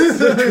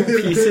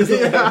 Pieces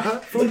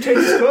of Food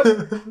tastes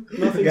good.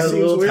 Nothing Got a seems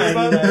little weird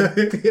tiny about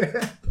it.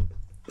 Yeah.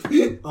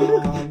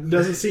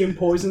 Doesn't seem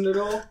poisoned at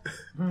all.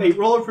 Hey,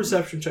 roll a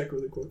perception check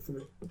really quick for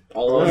me.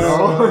 all of us.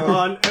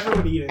 On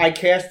everyone eating. I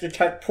cast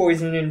detect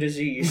poison and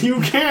disease.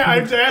 You can't. I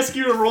have to ask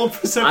you to roll a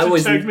perception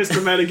check,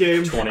 Mr.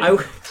 Metagame. 20.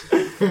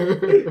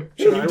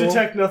 You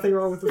detect nothing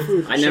wrong with the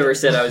food. I never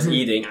said I was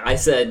eating. I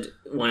said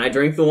when I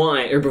drank the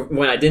wine, or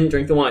when I didn't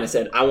drink the wine, I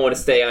said I want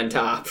to stay on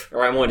top,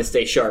 or I want to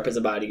stay sharp as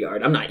a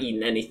bodyguard. I'm not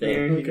eating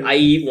anything. Okay. I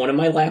eat one of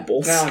my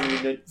lapples. Now I'm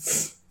eating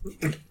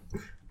it.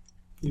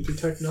 You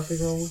detect nothing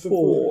wrong with the food.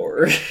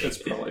 4. It's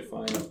probably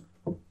fine.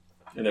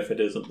 And if it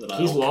isn't, then I'll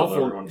He's kill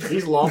lawful. everyone.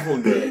 He's lawful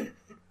good.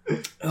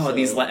 Oh,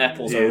 these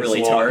apples He are is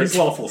really law- tart. He's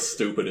lawful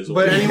stupid as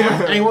well. But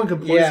anyone could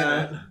poison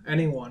Yeah. it.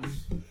 Anyone.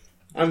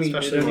 I'm eating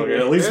Especially it. Okay,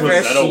 at least with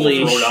Especially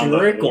Zeto will throw down the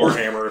Shrinkle.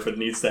 warhammer if it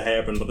needs to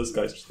happen, but this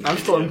guy's just... I'm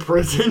still in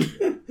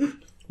prison.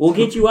 We'll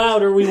get you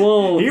out, or we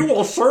won't. He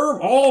will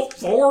serve all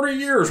 40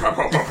 years. What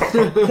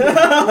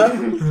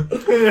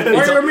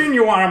do you mean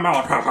you want him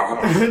out?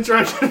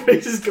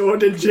 Dragonface is going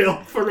to jail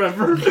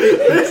forever.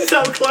 This is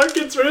how Clark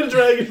gets rid of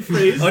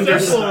Dragonface.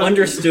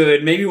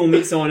 Understood. Maybe we'll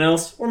meet someone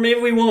else, or maybe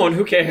we won't.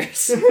 Who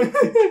cares?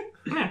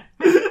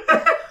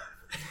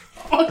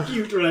 Fuck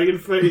you,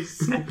 Dragonface.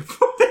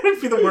 That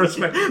would be the worst,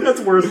 man. That's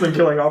worse than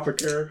killing off a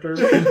character.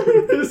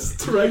 This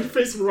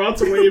Dragonface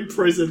rots away in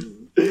prison.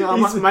 No,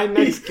 my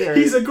next character.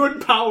 He's a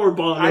good power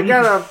bomb. I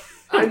got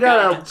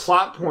a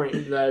plot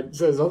point that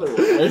says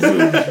otherwise.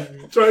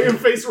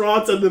 Dragonface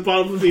rots at the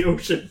bottom of the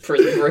ocean. For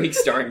the break,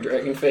 starring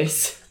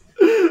Dragonface.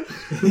 The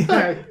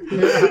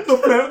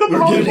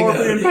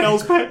polymorph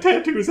Impale's pet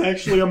tattoo is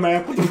actually a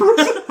map of the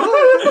prison.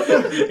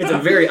 It's a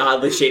very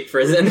oddly shaped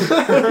prison.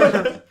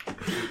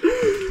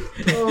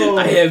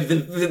 I have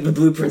the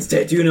blueprints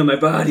tattooed on my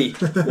body.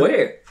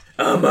 Where?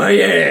 On my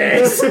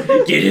ass.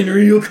 Get in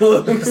real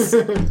close.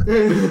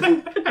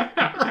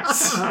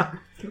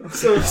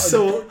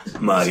 So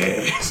My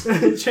ass.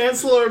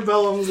 Chancellor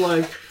Bellum's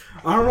like,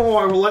 I don't know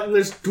why we're letting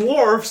this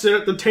dwarf sit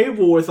at the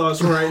table with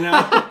us right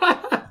now.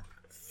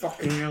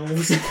 Fucking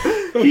elves.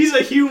 He's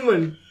a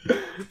human.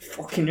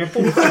 Fucking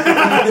nipples.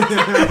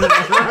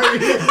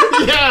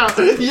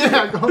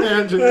 yeah, go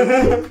ahead.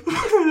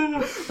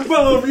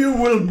 Bellum, you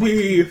will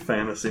be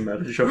Fantasy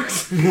meta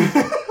jokes.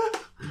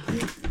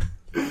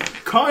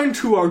 kind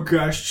to our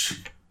guests,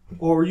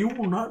 or you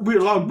will not be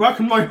allowed back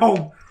in my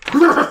home.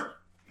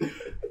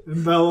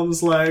 And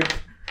Bellum's like,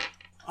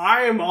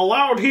 I am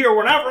allowed here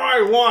whenever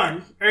I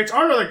want. It's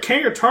under the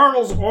King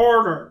Eternal's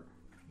order.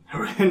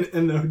 And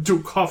the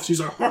Duke coughs.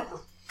 He's like,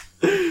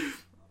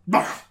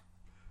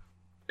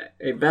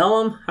 Hey,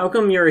 Bellum, how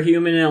come you're a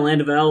human in a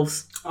land of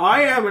elves?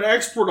 I am an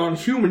expert on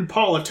human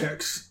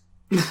politics.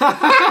 Were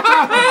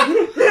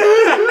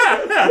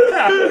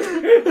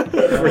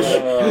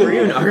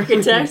you an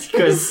architect?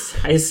 Because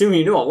I assume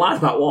you know a lot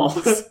about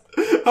walls.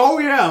 Oh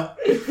yeah,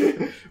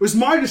 it was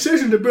my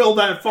decision to build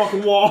that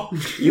fucking wall.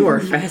 You are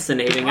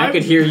fascinating. I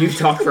could hear you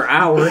talk for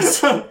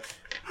hours.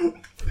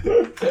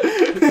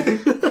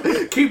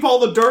 Keep all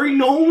the dirty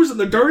gnomes and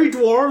the dirty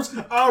dwarves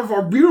out of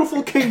our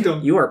beautiful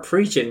kingdom. You are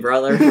preaching,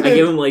 brother. I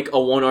give him like a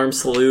one-arm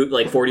salute,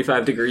 like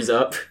 45 degrees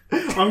up.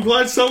 I'm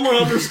glad someone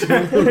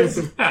understands.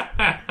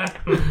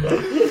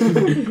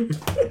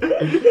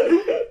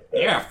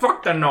 Yeah,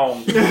 fuck the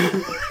gnome.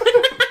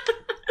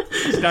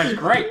 This guy's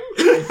great.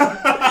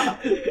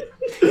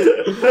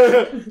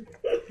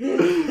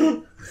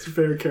 It's your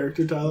favorite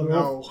character, Tyler.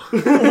 No.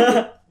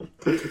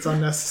 It's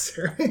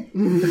unnecessary.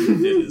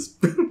 It is.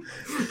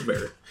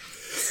 Very.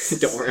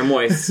 Don't worry, I'm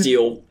going to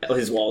steal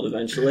his wallet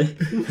eventually.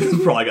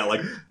 He's probably got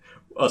like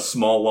a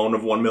small loan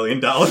of $1 million.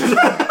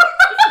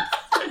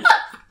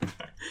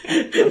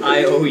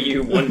 I owe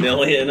you $1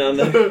 million on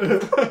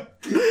that.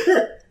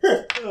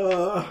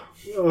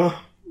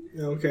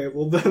 Okay,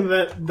 well then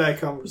that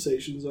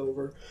conversation's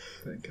over.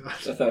 Thank God.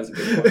 I thought it was a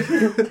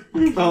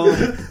good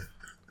question.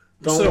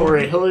 Don't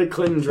worry, Hillary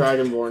Clinton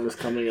Dragonborn is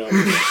coming up.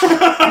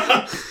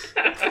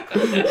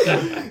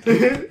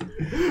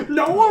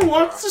 No one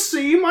wants to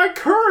see my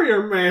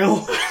courier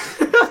mail.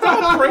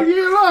 Stop bringing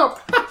it up.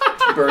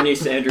 Bernie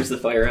Sanders, the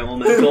fire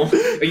elemental.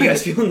 Are you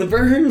guys feeling the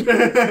burn?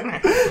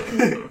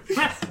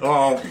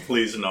 Oh,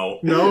 please no.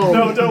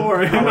 No, don't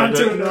worry. I'm not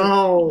doing that.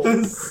 No.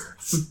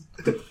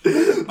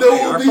 There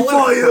will be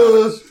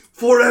fire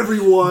for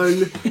everyone.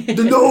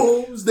 The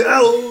gnomes, the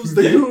elves,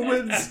 the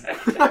humans.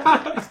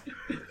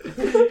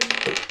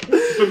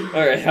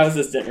 Alright, how's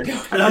this dinner going?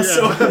 What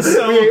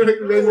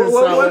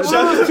What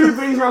are the two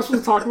things we're not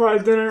supposed to talk about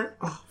at dinner?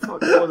 Oh,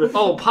 fuck, what was it?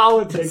 Oh,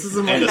 politics.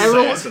 And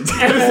assassins.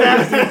 And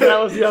assassins, that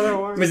was the other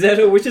one.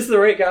 Mazzetto, which is the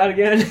right god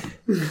again?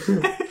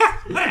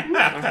 I'm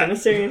not gonna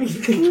say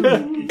anything.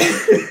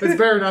 It's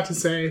better not to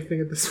say anything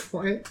at this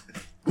point.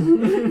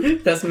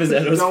 That's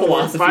Mazzetto's Don't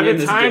worry, philosophy by in the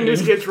this time game.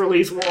 this gets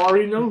released, we'll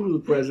already know who the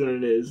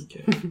president is.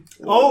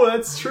 Oh,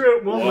 that's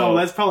true. Well, Whoa. no,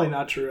 that's probably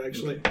not true.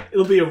 Actually,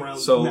 it'll be around.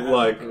 So, Nah,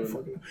 like- I don't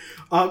fucking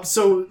know.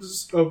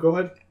 Go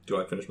ahead.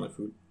 Do I finish my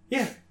food?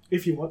 Yeah,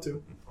 if you want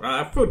to.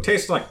 That food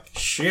tastes like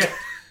shit.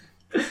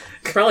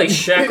 Probably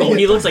Shekel.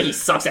 He looks like he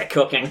sucks at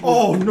cooking.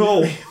 Oh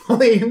no!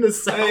 Only in the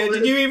salad.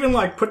 Did you even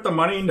like put the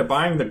money into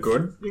buying the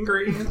good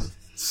ingredients?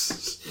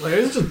 Like,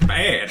 it's just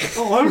bad.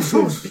 Oh, I'm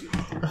so.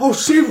 Oh,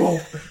 Sebo,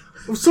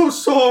 I'm so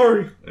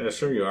sorry. Yeah,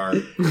 sure you are.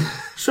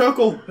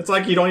 Shekel, It's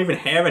like you don't even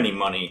have any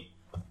money.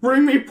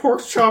 bring me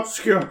pork chops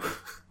here.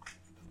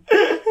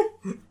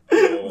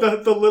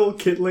 The little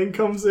kitling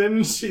comes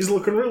in. She's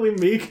looking really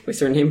meek. What's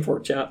her name?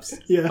 Pork chops.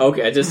 Yeah.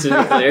 Okay, just to be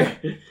clear.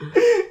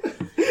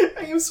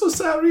 I am so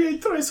sorry. I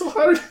try so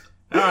hard.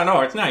 No,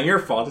 it's not your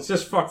fault. It's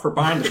just fuck for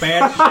buying the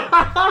bad shit.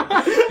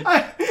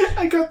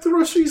 I got the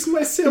groceries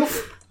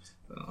myself.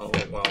 Oh,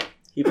 well.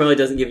 He probably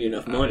doesn't give you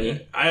enough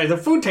money. The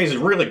food tasted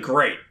really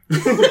great.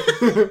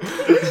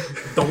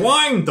 The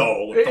wine,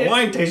 though. The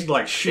wine tasted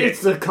like shit.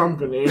 It's the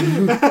company.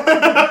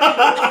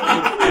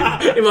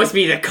 It must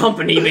be the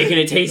company making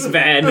it taste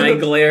bad, and I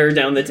glare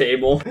down the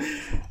table.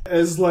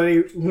 As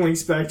Lenny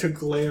winks back to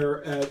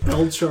glare at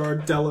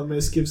Elchar,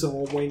 Delamis gives him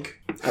a wink.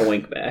 I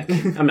wink back.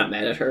 I'm not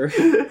mad at her.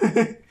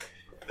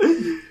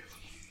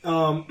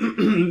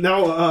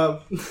 Now,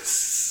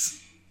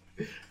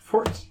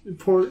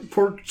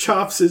 Pork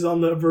Chops is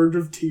on the verge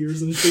of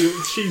tears, and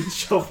she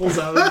shuffles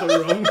out of the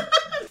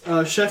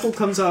room. Shekel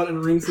comes out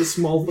and rings the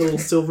small little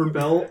silver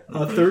bell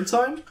a third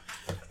time,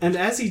 and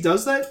as he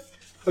does that,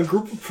 a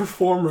group of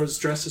performers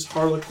dressed as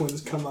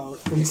harlequins come out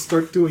and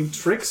start doing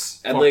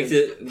tricks. I'd like to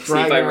see if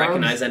Drag I around.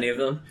 recognize any of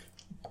them.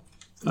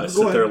 I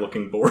sit there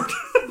looking bored.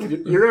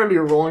 You're going to be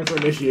rolling for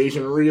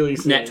initiation really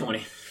soon. Nat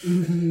 20.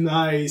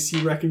 Nice,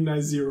 you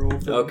recognize 0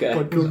 of them, Okay.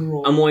 but good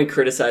roll. I'm going to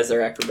criticize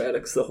their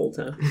acrobatics the whole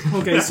time.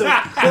 Okay, so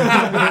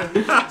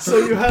so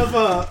you have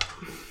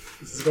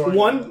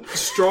one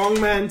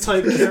strongman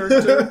type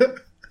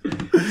character.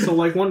 So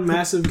like one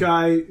massive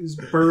guy is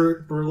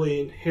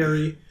burly and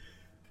hairy.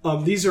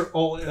 These are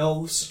all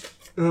elves.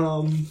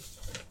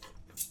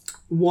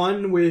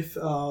 One with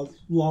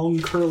long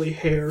curly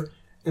hair,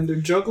 and they're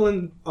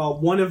juggling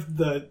one of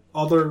the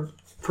other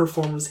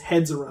performers'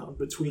 heads around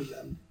between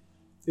them.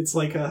 It's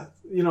like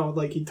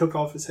like he took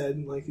off his head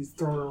and like he's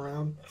throwing it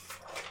around.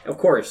 Of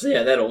course,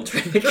 yeah, that old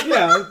trick.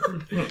 Yeah,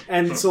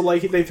 and so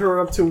like they throw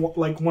it up to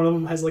like one of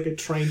them has like a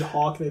trained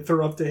hawk, and they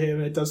throw it up to him,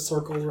 and it does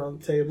circles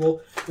around the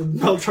table. And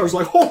Belchar's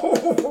like,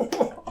 oh.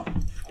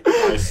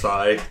 I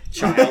sigh.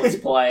 Child's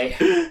play.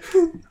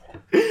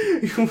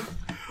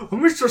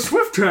 Mr.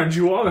 Swifthand,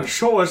 you want to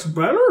show us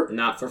better?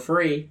 Not for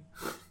free.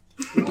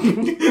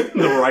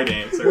 The right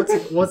answer.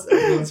 What's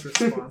everyone's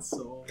response to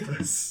all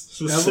this?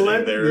 Just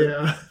Evelyn? sitting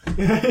there.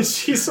 Yeah.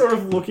 She's sort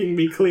of looking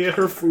meekly at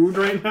her food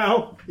right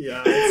now.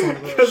 Yeah. It's one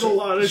of those There's a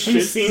lot of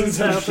She's shit seen that's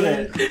some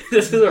happening. shit.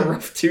 This is a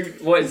rough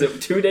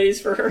 2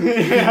 days for her?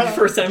 Yeah.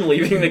 First time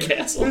leaving the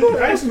castle.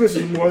 I assume this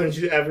is more than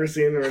she's ever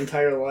seen in her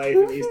entire life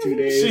in these 2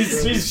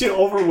 days. She's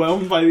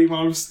overwhelmed by the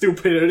amount of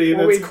stupidity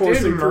well, we that's did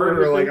coursing through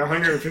murder like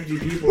everything. 150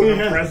 people in Yeah.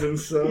 her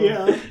presence, so...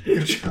 Yeah.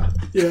 Good job.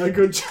 Yeah,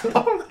 good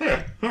job.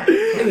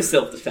 In the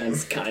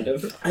self-defense, kind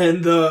of.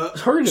 And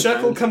Hurry to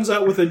Shekel defend. comes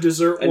out with a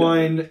dessert I know.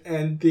 wine,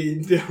 and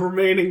the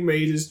remaining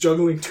maid is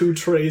juggling 2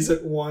 trays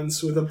at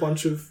once with a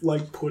bunch of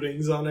like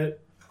puddings on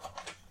it,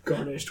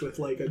 garnished with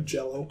like a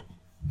jello.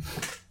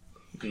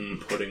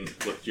 Pudding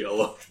with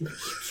jello.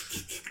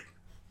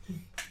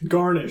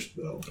 Garnished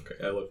though. Okay,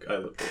 I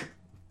look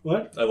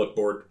What?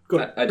 bored.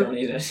 Good. I don't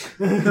need it.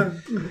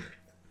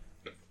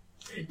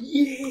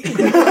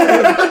 Instead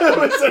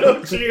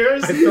of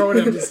cheers. I throw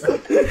it at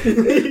myself.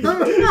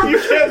 You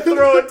can't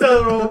throw it to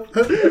the roll.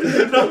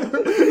 No.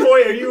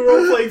 Wait, are you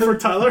role playing for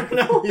Tyler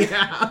now?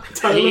 Yeah.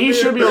 Tyler He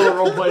should be able to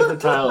roleplay for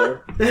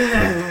Tyler.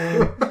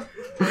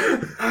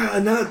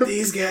 Not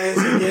these guys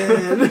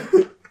again.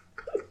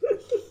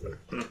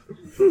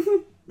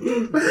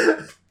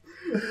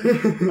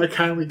 I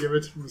kindly give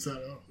it to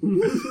Masato.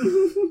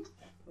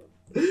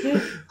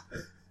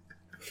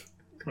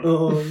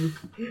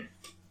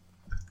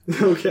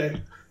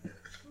 Okay.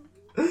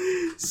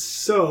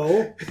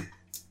 So,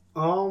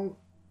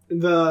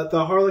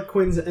 the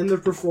Harlequins end their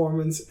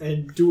performance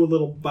and do a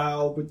little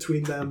bow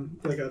between them,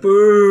 like a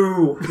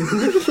Boo!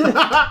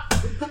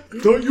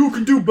 "Thought you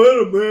could do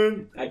better,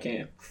 man." I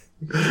can't.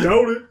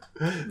 Doubt it.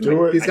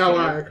 Do it. He's got a I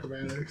lot of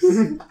acrobatics.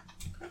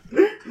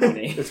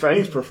 Money. It's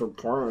Fang's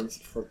performance.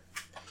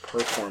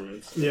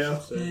 Yeah.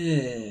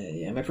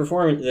 Yeah, my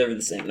performance, they're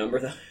the same number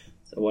though.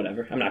 So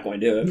whatever. I'm not going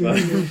to do it,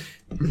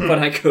 but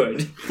I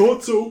could.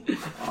 Thought so.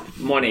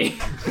 Money.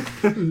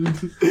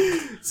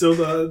 So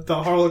the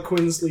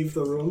Harlequins leave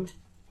the room.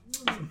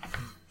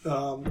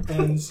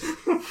 And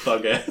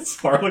Thug ass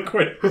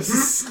Harlequin.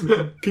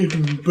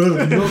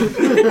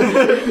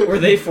 Were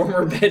they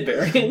former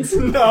bedbarians?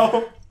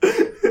 no.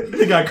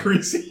 They got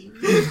greasy.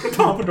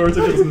 Pompadours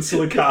are just in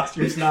silly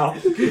costumes now.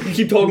 You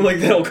keep talking like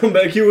that, I'll come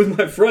back here with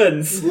my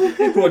friends,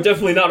 who are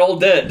definitely not all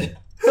dead.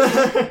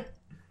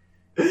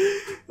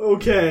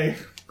 Okay.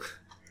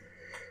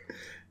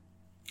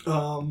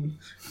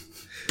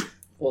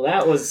 Well,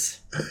 that was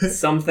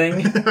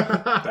something.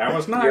 That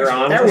was nice. Your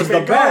Honor. That was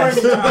the best.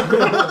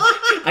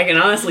 I can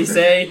honestly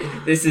say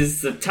this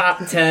is the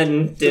top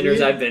 10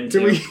 dinners I've been to.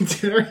 Do we eat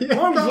dinner yet?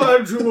 I'm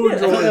glad you Yeah, I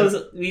thought enjoyed that it. was,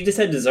 we just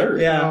had dessert.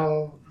 Yeah.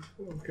 Oh,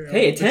 okay.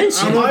 Pay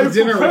attention. I'm I've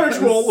dinner prepared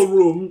you was- all the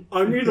room.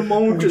 I need a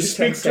moment to just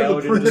speak text to the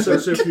out and-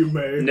 princess, if you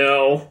may.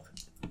 No.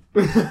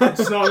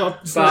 It's not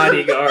up.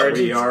 Bodyguard.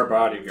 We are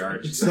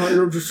bodyguards. It's not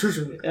your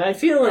decision. I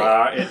feel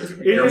like...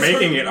 You're is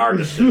making her- it our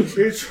decision.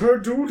 It's her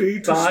duty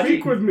to Body-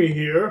 speak with me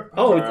here.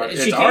 Oh,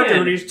 It's she our can.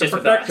 duties to just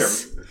with protect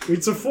us.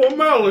 It's a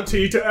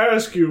formality to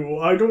ask you.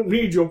 I don't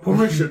need your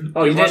permission.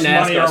 Oh, you Give us didn't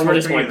ask money us. or We're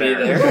we'll just going to be be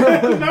there.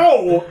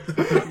 No!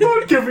 I'm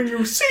not giving you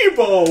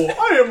SIBO!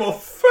 I am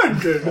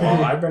offended!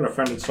 Well, I've been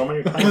offended so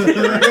many times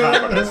during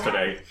time with this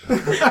today.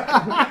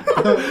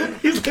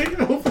 He's like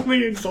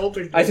openly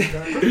insulting.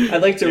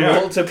 I'd like to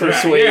roll to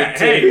persuade to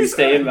hey,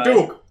 stay in my...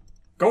 Duke,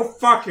 go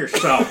fuck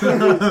yourself.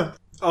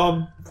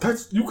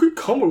 You could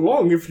come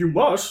along if you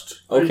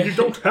must. Okay. You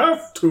don't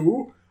have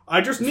to.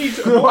 I just need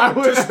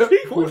to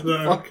speak with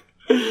them.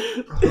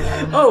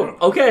 Oh,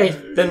 okay.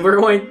 Then we're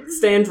going to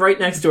stand right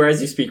next to her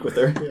as you speak with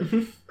her.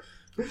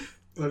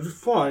 That's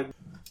fine.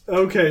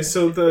 Okay,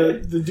 so the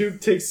Duke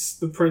takes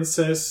the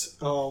princess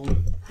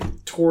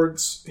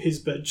towards his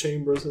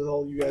bedchambers with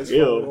all you guys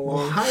following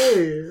along.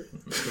 Hi.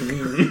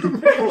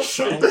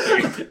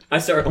 I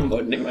start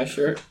unbuttoning my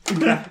shirt.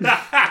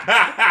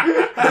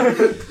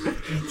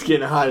 It's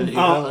getting hot in here.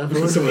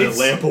 Some of that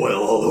lamp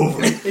oil all over.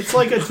 It's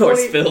like a Or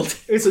 20. spilled.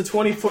 It's a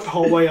 20-foot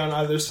hallway on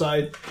either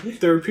side.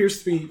 There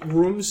appears to be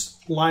rooms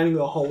lining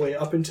the hallway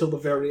up until the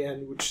very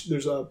end, which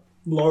there's a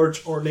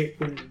large ornate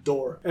wooden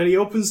door. And he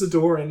opens the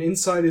door, and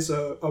inside is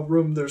a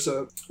room. There's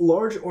a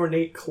large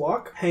ornate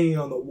clock hanging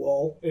on the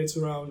wall. It's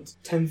around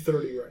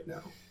 10:30 right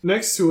now.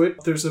 Next to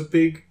it, there's a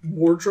big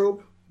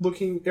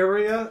wardrobe-looking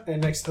area,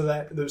 and next to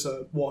that, there's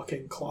a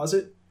walk-in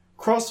closet.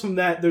 Across from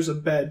that, there's a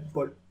bed,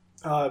 but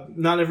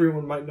not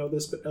everyone might know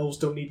this, but elves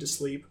don't need to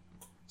sleep.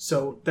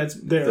 So that's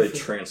there. They for-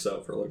 trance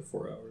out for like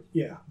 4 hours.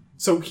 yeah.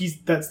 So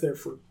that's there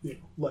for,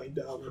 laying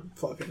down or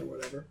fucking or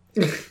whatever.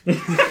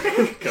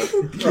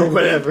 Or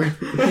whatever.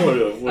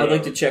 I'd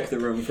like to check the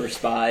room for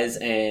spies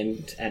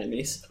and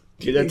enemies.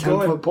 Get that Go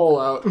 10-foot pole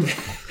out.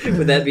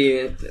 Would that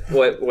be...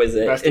 What was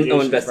it?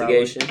 Investigation,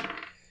 Investigation.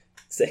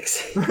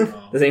 6.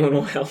 Does anyone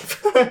want help?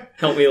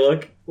 Help me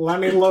look.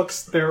 Lenny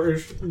looks,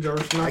 there's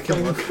nothing. I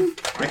can look.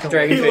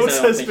 Dragon He face, looks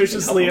I don't think you can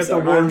suspiciously help at the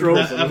him, sorry.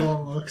 wardrobe.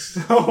 Evelyn looks.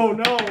 Oh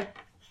no.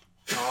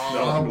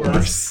 Oh,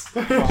 worse.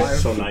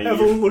 So naive.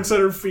 Everyone looks at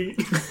her feet.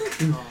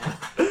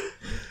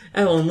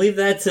 Evelyn, leave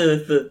that to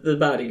the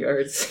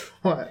bodyguards.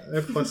 What?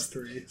 They're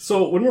 +3.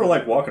 So when we're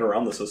like walking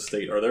around this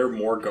estate, are there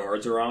more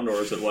guards around,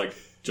 or is it like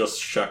just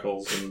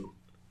shekels and?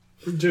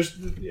 Just,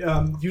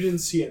 you didn't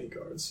see any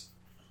guards.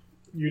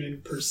 You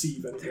didn't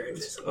perceive any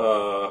guards.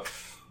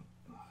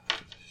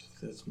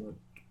 That's more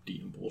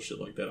DM bullshit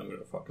like that. I'm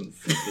gonna fucking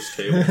flip this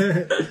table.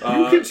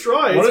 You can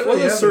try. What It's has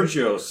pretty heavy.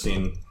 Sergio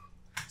seen?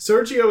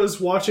 Sergio is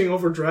watching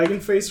over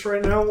Dragonface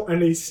right now,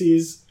 and he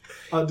sees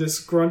a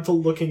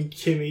disgruntled-looking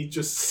Kimmy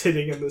just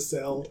sitting in the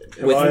cell.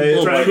 With I-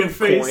 little Dragon like,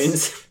 face.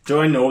 coins. Do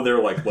I know their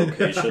like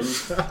locations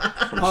from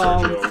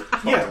Sergio?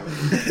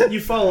 Yeah, you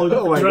followed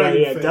Oh my god,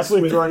 Dragonface yeah,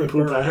 definitely with throwing the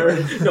poop bird. at her.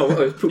 No, it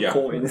was poop Yeah.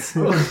 coins.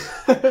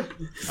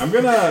 I'm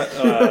gonna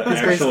basically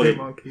actually a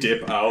monkey.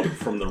 dip out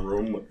from the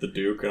room with the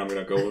Duke, and I'm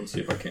gonna go and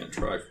see if I can't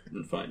try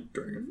and find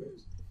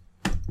Dragonface.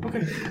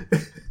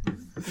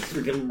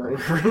 We're getting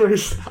murdered.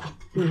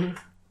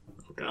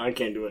 I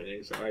can't do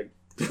anything, so I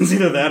It's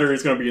either that or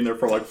he's going to be in there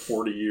for like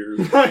 40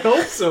 years. I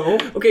hope so.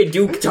 Okay,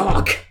 Duke,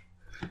 talk.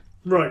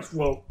 Right.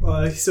 Well,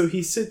 so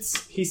he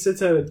sits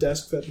at a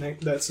desk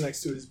that's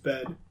next to his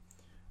bed,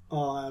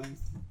 and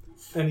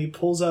he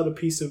pulls out a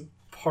piece of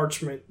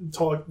parchment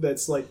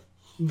that's like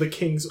the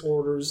king's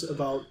orders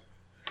about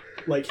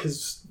like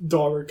his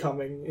daughter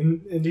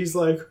coming, and he's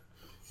like,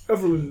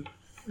 Evelyn,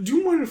 do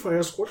you mind if I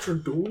ask what you're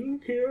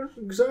doing here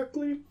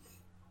exactly?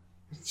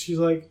 She's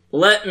like,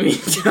 let me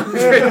tell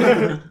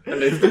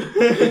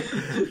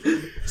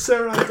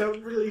Sarah, I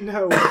don't really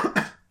know.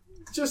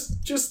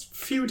 Just a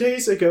few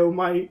days ago,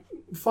 my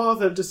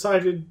father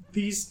decided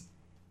these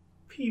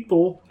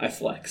people I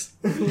flex.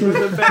 were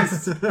the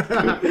best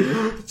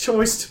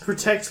choice to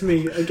protect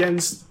me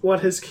against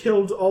what has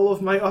killed all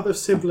of my other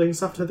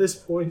siblings up to this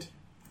point.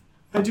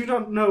 I do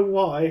not know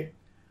why,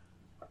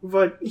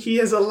 but he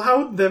has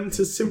allowed them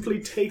to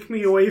simply take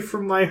me away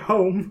from my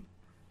home.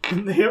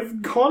 And they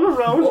have gone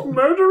around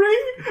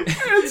murdering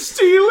and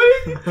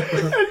stealing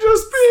and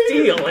just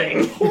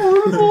being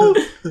horrible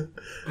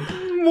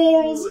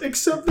morals,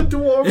 except the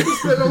dwarf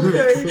has been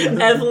okay.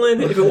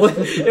 Evelyn, if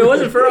it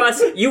wasn't for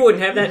us, you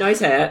wouldn't have that nice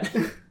hat.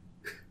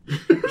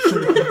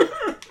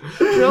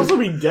 She'd also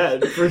be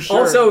dead, for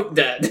sure. Also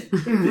dead.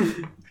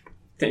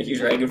 Thank you,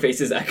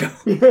 Dragonface's echo.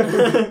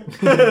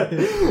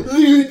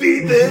 You'd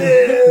be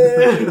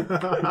there.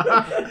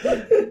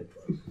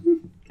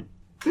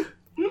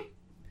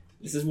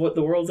 This is what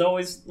the world's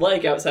always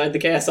like outside the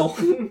castle.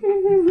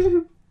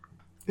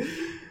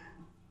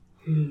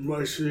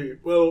 I see.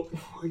 Well,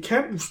 I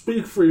can't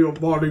speak for your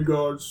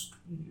bodyguard's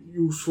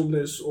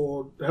usefulness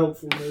or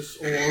helpfulness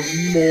or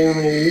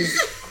morals,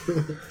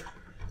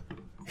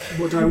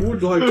 but I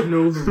would like to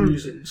know the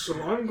reason.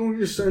 So I'm going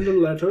to send a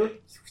letter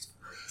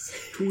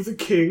to the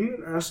king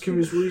and ask him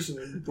his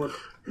reasoning, but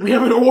We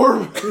have an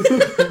orb! He'd be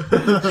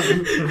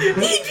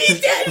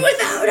dead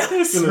without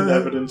us! In an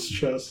evidence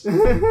chest.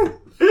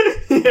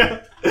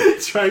 yeah.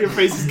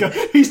 Dragonface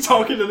is he's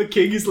talking to the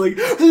king, he's like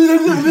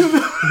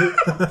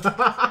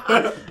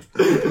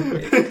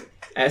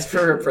Ask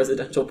for a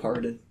presidential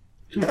pardon.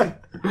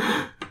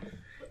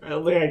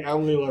 I think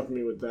only left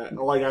me with that.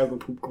 All I got is the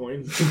poop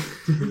coins.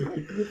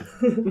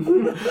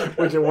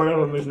 Which one of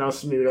them is now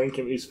smeared on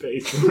Kimmy's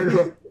face.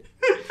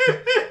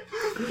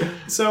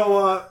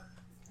 So,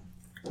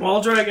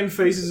 while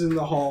Dragonface is in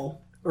the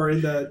hall, or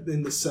in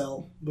the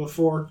cell,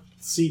 before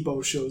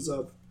Sibo shows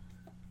up,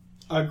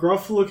 a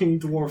gruff-looking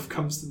dwarf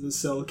comes to the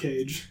cell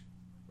cage.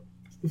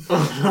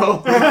 Oh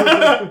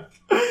no.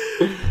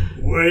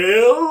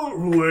 Well,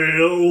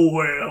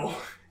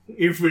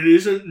 if it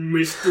isn't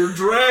Mr.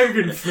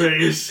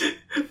 Dragonface.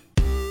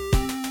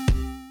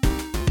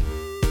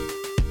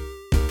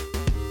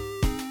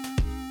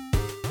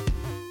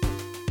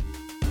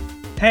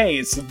 Hey,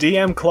 it's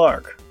DM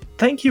Clark.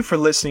 Thank you for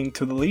listening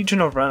to the Legion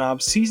of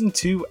Renob Season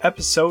 2,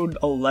 Episode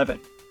 11.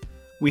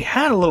 We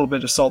had a little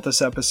bit of salt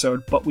this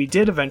episode, but we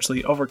did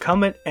eventually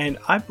overcome it, and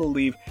I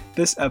believe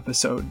this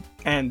episode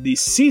and the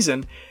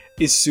season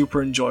is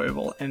super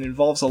enjoyable and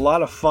involves a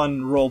lot of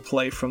fun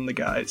roleplay from the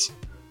guys.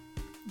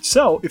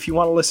 So, if you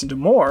want to listen to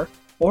more,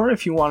 or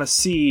if you want to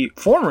see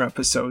former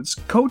episodes,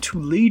 go to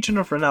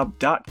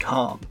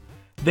legionofrenob.com.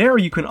 There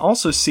you can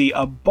also see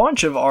a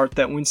bunch of art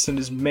that Winston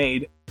has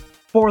made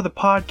for the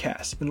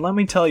podcast. And let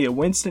me tell you,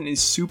 Winston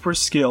is super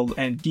skilled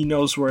and he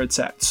knows where it's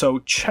at. So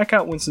check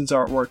out Winston's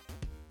artwork,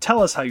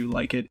 tell us how you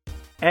like it,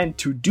 and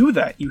to do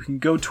that, you can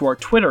go to our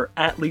Twitter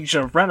at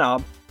Legion of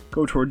Renob,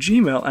 go to our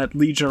Gmail at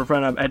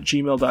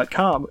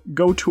legionofrenob@gmail.com,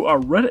 go to our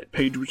Reddit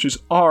page, which is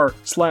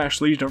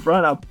r/Legion of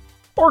Renob,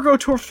 or go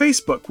to our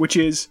Facebook, which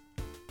is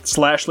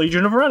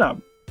 /Legion of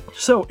Renob.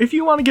 So if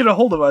you want to get a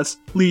hold of us,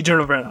 Legion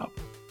of Renob.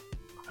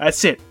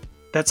 That's it.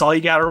 That's all you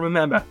gotta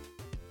remember.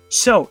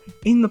 So,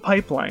 in the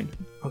pipeline,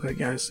 okay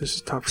guys, this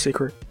is top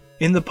secret.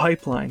 In the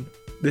pipeline,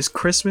 this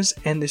Christmas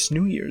and this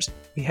New Year's,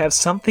 we have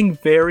something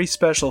very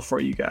special for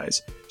you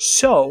guys.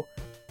 So,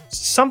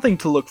 something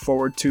to look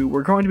forward to.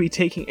 We're going to be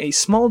taking a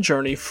small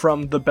journey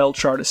from the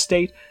Belchard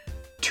estate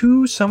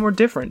to somewhere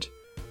different.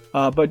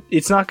 But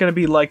it's not going to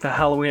be like the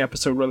Halloween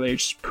episode where they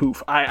just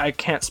poof. I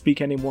can't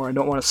speak anymore, I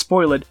don't want to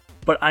spoil it,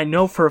 but I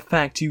know for a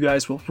fact you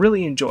guys will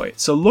really enjoy it.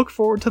 So look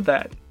forward to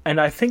that.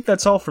 And I think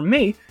that's all from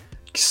me.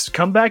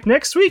 Come back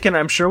next week and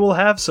I'm sure we'll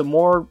have some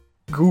more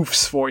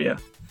goofs for you.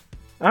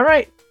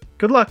 Alright,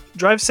 good luck,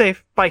 drive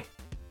safe, bye.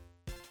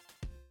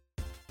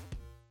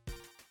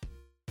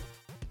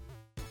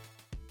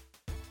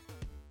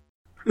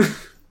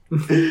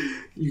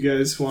 You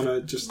guys want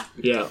to just...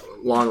 Yeah,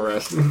 long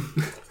rest.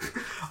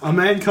 A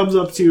man comes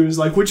up to you and is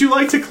like, would you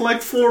like to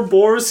collect 4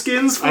 boar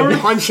skins for I me?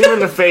 punch him in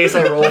the face,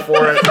 I roll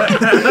for it.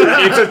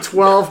 It's a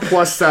 12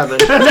 plus 7.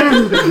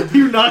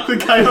 You knock the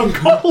guy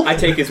unconscious. I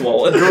take his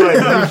wallet.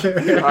 Good.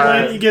 And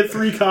Alright. you get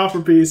 3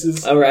 copper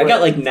pieces. Alright, I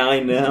got like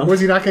 9 now. Was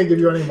he not going to give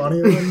you any money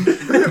then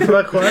for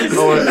that quest?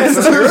 So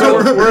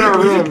we're in a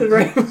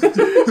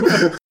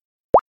room.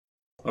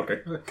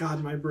 Okay.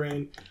 God, my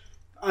brain.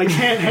 I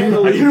can't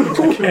handle you.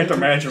 I can't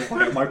imagine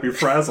why it might be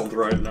frazzled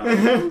right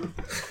now.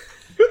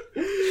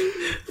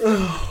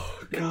 Oh,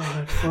 God.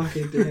 God,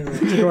 fucking damn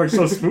it. It's going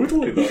so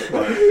smoothly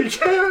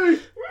though.